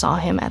last saw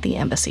him at the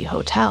Embassy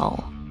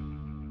Hotel.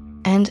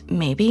 And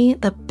maybe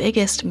the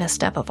biggest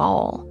misstep of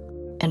all,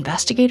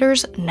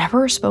 investigators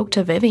never spoke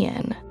to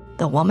Vivian,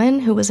 the woman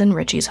who was in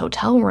Richey's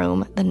hotel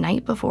room the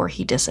night before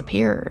he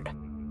disappeared.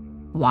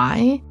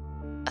 Why?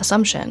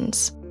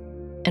 Assumptions.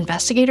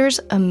 Investigators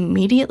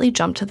immediately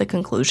jumped to the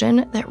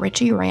conclusion that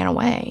Richey ran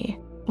away,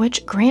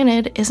 which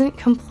granted isn't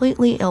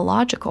completely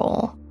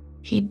illogical.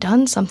 He'd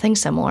done something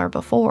similar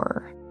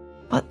before,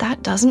 but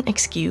that doesn't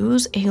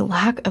excuse a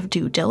lack of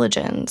due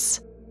diligence.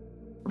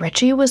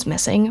 Richey was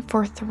missing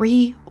for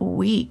 3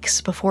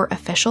 weeks before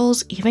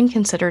officials even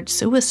considered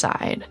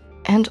suicide,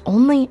 and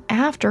only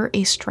after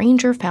a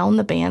stranger found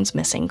the band's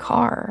missing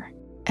car.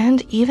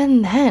 And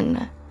even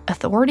then,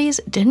 authorities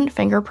didn't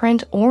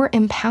fingerprint or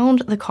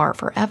impound the car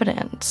for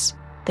evidence.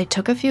 They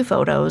took a few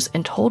photos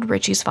and told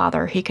Richey's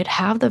father he could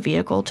have the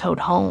vehicle towed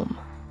home.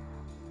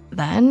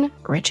 Then,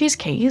 Richey's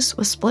case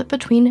was split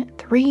between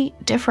 3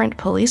 different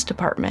police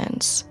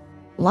departments: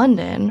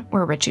 London,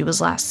 where Richey was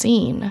last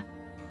seen,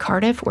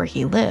 Cardiff, where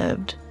he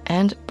lived,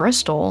 and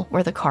Bristol,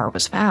 where the car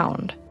was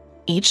found.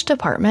 Each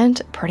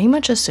department pretty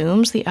much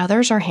assumes the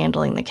others are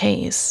handling the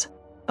case,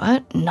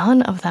 but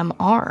none of them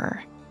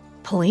are.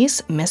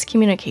 Police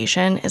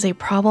miscommunication is a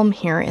problem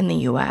here in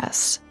the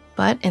US,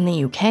 but in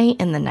the UK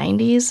in the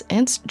 90s,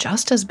 it's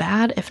just as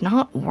bad, if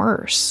not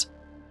worse.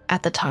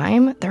 At the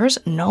time, there's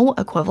no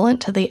equivalent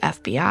to the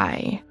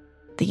FBI.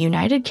 The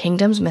United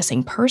Kingdom's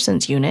Missing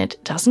Persons Unit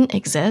doesn't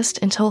exist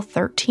until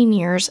 13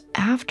 years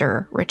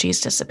after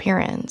Richey's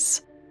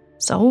disappearance.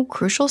 So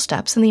crucial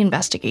steps in the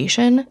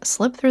investigation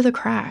slip through the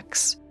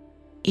cracks.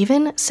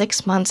 Even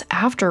 6 months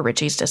after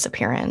Richey's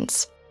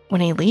disappearance,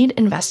 when a lead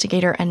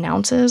investigator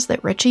announces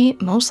that Richey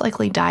most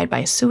likely died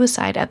by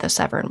suicide at the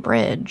Severn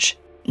Bridge,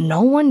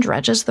 no one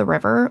dredges the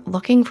river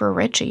looking for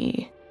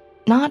Richey.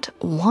 Not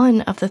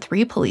one of the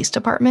 3 police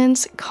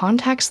departments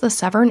contacts the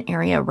Severn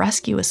Area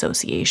Rescue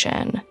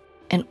Association,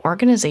 an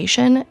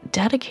organization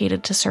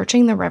dedicated to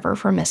searching the river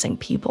for missing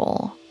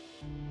people.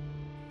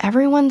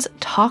 Everyone's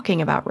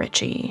talking about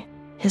Richey,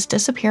 his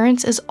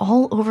disappearance is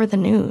all over the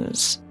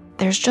news.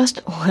 There's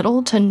just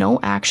little to no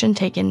action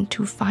taken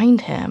to find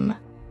him.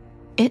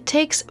 It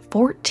takes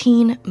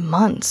 14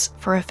 months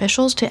for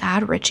officials to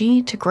add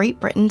Richey to Great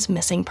Britain's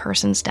missing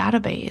persons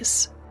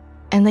database.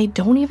 And they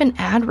don't even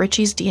add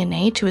Richey's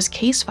DNA to his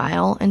case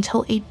file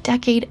until a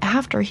decade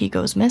after he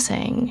goes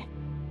missing.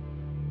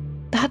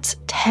 That's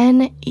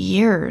 10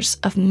 years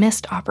of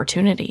missed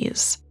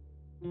opportunities.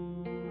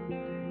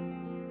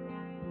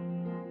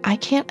 I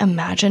can't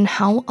imagine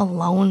how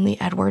alone the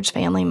Edwards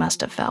family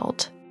must have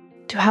felt.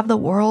 To have the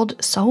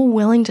world so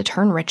willing to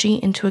turn Richey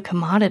into a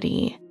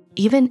commodity,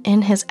 even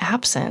in his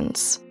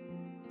absence.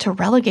 To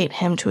relegate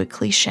him to a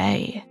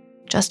cliche,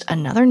 just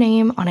another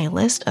name on a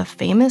list of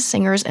famous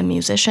singers and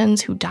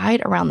musicians who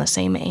died around the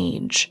same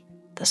age,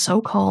 the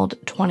so-called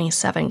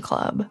 27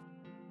 Club.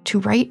 To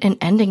write an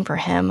ending for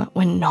him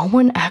when no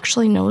one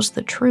actually knows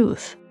the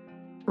truth.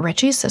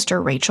 Richey's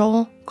sister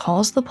Rachel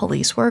calls the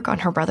police work on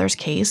her brother's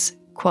case,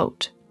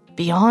 quote,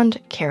 beyond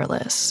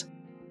careless.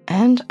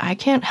 And I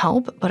can't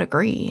help but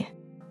agree.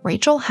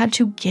 Rachel had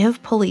to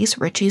give police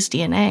Richey's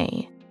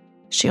DNA.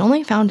 She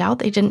only found out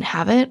they didn't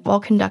have it while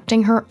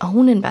conducting her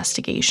own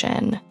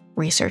investigation,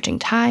 researching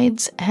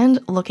tides, and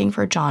looking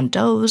for John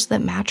Does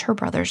that match her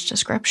brother's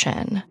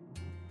description.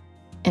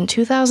 In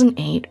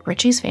 2008,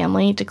 Richey's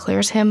family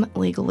declares him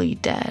legally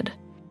dead,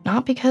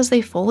 not because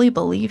they fully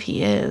believe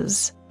he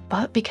is,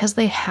 but because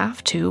they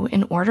have to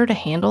in order to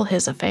handle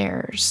his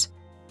affairs.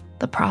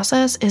 The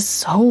process is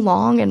so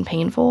long and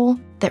painful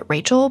that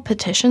Rachel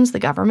petitions the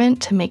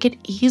government to make it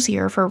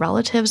easier for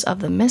relatives of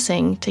the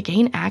missing to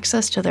gain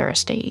access to their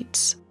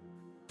estates.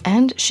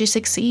 And she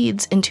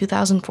succeeds in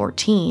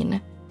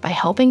 2014 by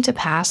helping to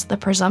pass the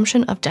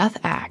Presumption of Death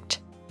Act,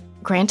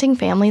 granting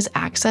families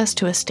access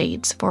to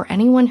estates for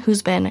anyone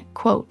who's been,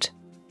 quote,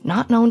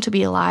 not known to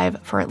be alive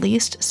for at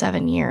least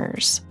 7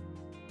 years.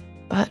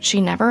 But she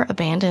never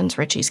abandons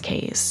Richey's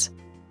case.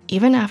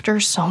 Even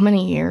after so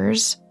many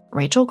years,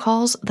 Rachel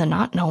calls the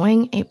not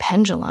knowing a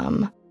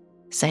pendulum,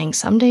 saying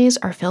some days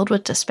are filled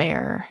with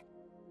despair,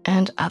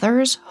 and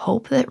others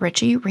hope that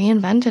Richey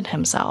reinvented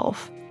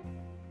himself.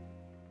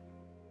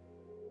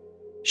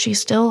 She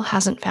still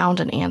hasn't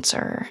found an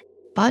answer,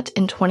 but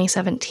in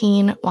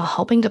 2017, while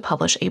helping to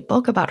publish a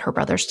book about her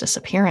brother's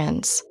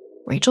disappearance,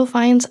 Rachel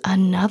finds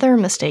another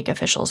mistake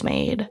officials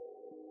made.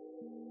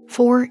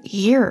 For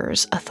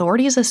years,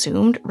 authorities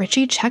assumed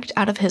Richey checked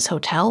out of his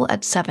hotel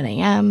at 7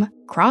 a.m.,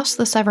 crossed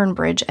the Severn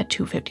Bridge at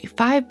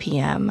 2:55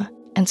 p.m.,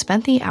 and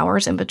spent the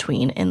hours in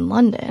between in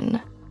London.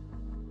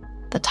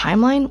 The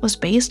timeline was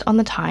based on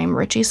the time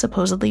Richey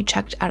supposedly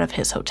checked out of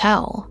his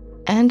hotel,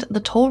 and the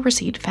toll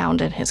receipt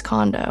found in his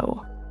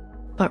condo.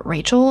 But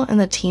Rachel and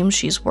the team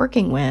she's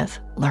working with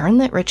learned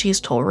that Richey's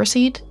toll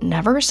receipt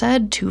never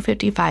said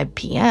 2:55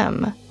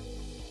 p.m.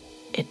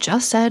 It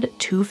just said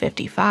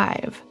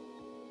 2:55.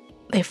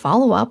 They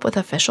follow up with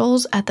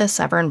officials at the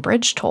Severn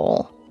Bridge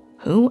toll,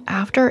 who,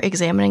 after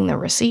examining the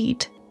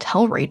receipt,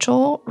 tell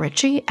Rachel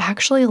Richey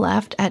actually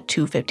left at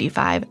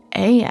 2:55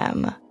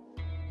 a.m.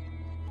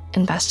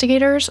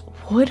 Investigators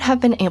would have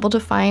been able to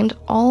find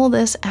all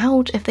this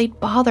out if they'd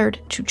bothered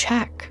to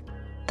check.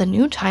 The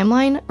new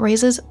timeline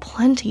raises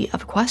plenty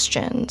of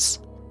questions.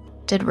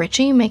 Did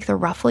Richey make the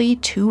roughly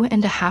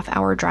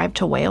 2.5-hour drive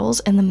to Wales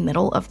in the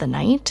middle of the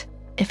night?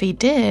 If he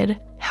did,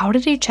 how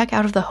did he check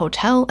out of the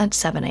hotel at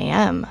 7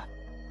 a.m.?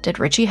 Did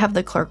Richey have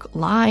the clerk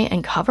lie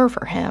and cover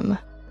for him?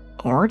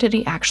 Or did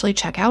he actually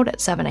check out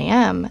at 7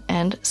 a.m.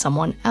 and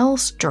someone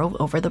else drove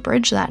over the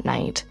bridge that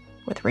night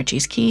with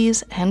Richey's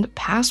keys and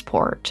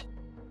passport?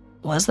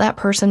 Was that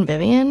person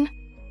Vivian?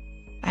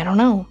 I don't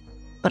know.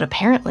 But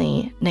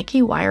apparently,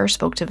 Nikki Wire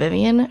spoke to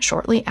Vivian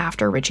shortly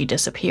after Richey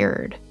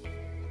disappeared.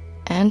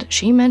 And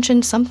she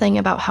mentioned something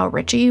about how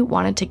Richey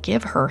wanted to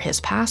give her his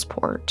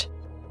passport.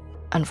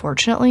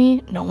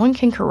 Unfortunately, no one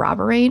can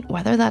corroborate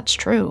whether that's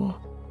true.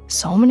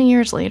 So many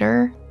years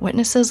later,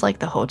 witnesses like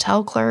the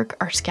hotel clerk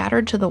are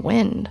scattered to the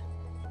wind.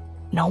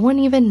 No one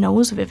even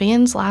knows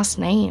Vivian's last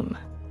name.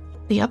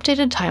 The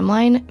updated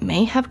timeline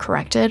may have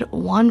corrected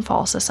one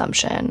false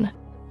assumption,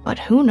 but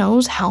who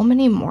knows how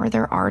many more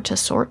there are to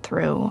sort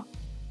through.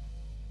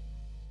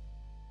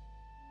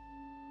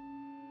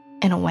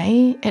 In a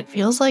way, it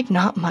feels like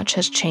not much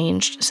has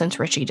changed since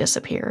Richey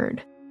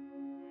disappeared.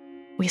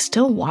 We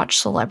still watch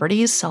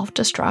celebrities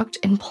self-destruct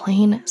in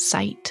plain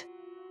sight.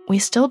 We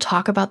still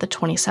talk about the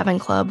 27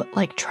 Club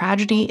like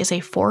tragedy is a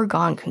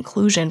foregone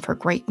conclusion for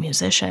great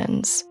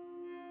musicians.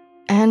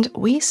 And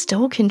we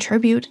still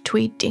contribute to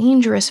a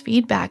dangerous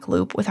feedback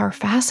loop with our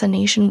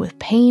fascination with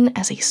pain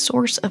as a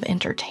source of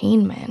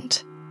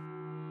entertainment.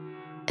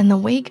 In the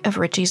wake of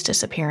Richey's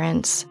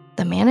disappearance,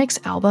 the Manics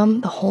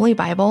album The Holy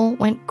Bible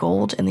went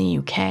gold in the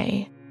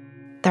UK.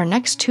 Their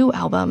next 2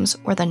 albums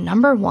were the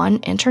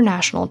 #1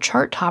 international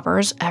chart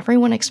toppers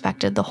everyone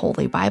expected The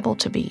Holy Bible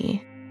to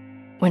be.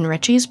 When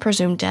Richey's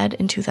presumed dead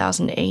in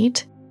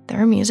 2008,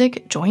 their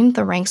music joined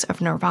the ranks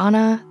of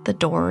Nirvana, The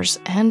Doors,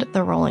 and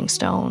the Rolling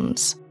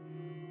Stones.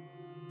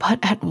 But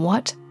at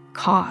what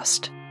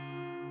cost?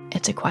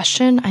 It's a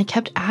question I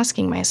kept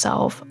asking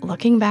myself,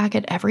 looking back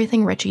at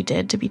everything Richey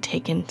did to be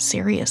taken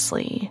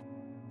seriously.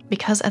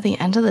 Because at the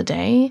end of the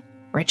day,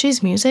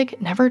 Richey's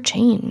music never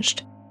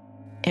changed.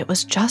 It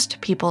was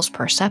just people's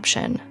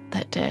perception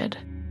that did.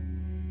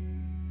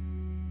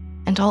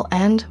 And I'll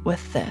end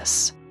with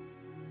this.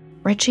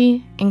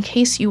 Richey, in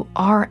case you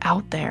are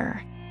out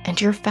there and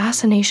your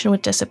fascination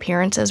with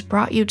disappearances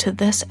brought you to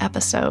this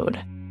episode,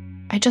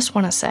 I just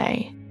want to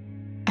say,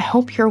 I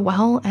hope you're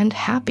well and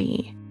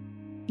happy.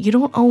 You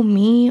don't owe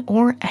me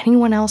or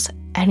anyone else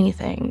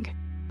anything,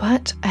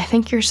 but I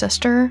think your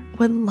sister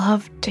would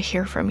love to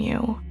hear from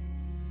you.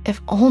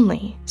 If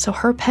only so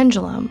her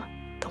pendulum,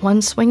 the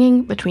one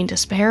swinging between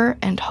despair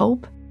and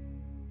hope,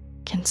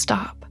 can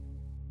stop.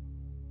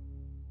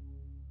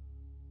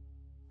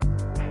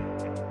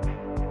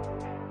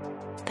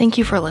 Thank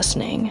you for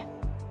listening.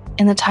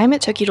 In the time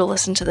it took you to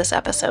listen to this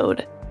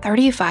episode,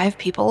 35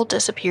 people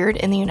disappeared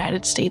in the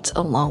United States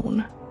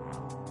alone.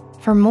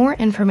 For more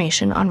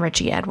information on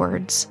Richey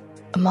Edwards,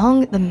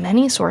 among the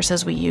many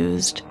sources we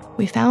used,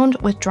 we found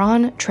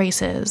Withdrawn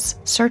Traces,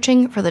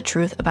 Searching for the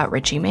Truth About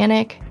Richey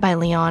Manic by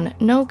Leon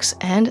Noakes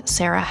and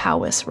Sarah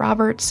Howis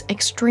Roberts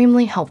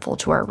extremely helpful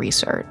to our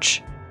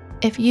research.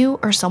 If you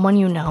or someone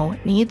you know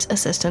needs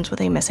assistance with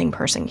a missing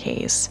person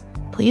case,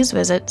 please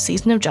visit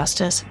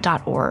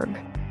seasonofjustice.org.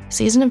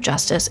 Season of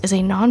Justice is a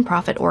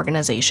nonprofit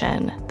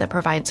organization that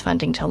provides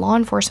funding to law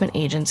enforcement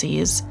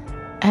agencies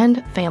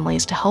and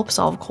families to help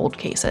solve cold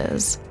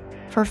cases.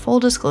 For full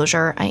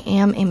disclosure, I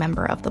am a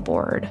member of the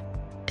board.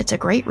 It's a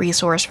great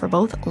resource for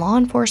both law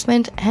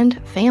enforcement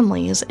and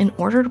families in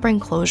order to bring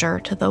closure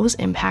to those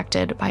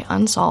impacted by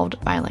unsolved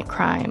violent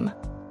crime.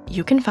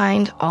 You can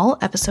find all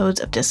episodes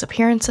of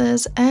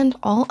Disappearances and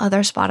all other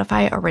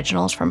Spotify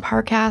originals from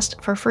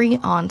Parcast for free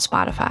on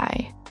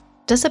Spotify.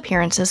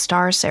 Disappearances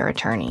stars Sarah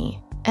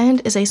Turney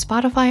and is a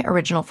Spotify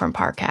original from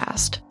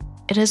Parcast.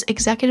 It is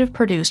executive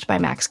produced by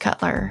Max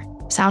Cutler,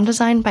 sound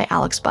designed by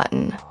Alex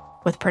Button,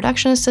 with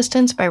production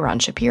assistance by Ron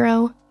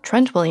Shapiro,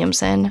 Trent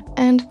Williamson,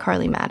 and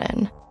Carly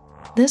Madden.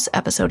 This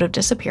episode of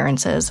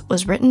Disappearances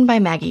was written by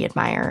Maggie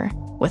Admire,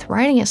 with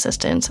writing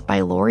assistance by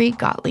Lori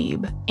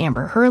Gottlieb,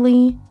 Amber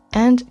Hurley,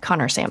 and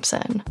Connor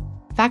Sampson.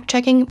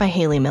 Fact-checking by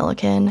Haley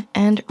Milliken,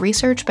 and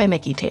research by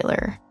Mickey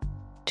Taylor.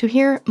 To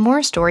hear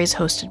more stories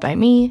hosted by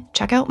me,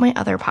 check out my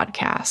other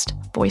podcast,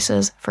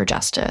 Voices for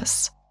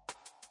Justice.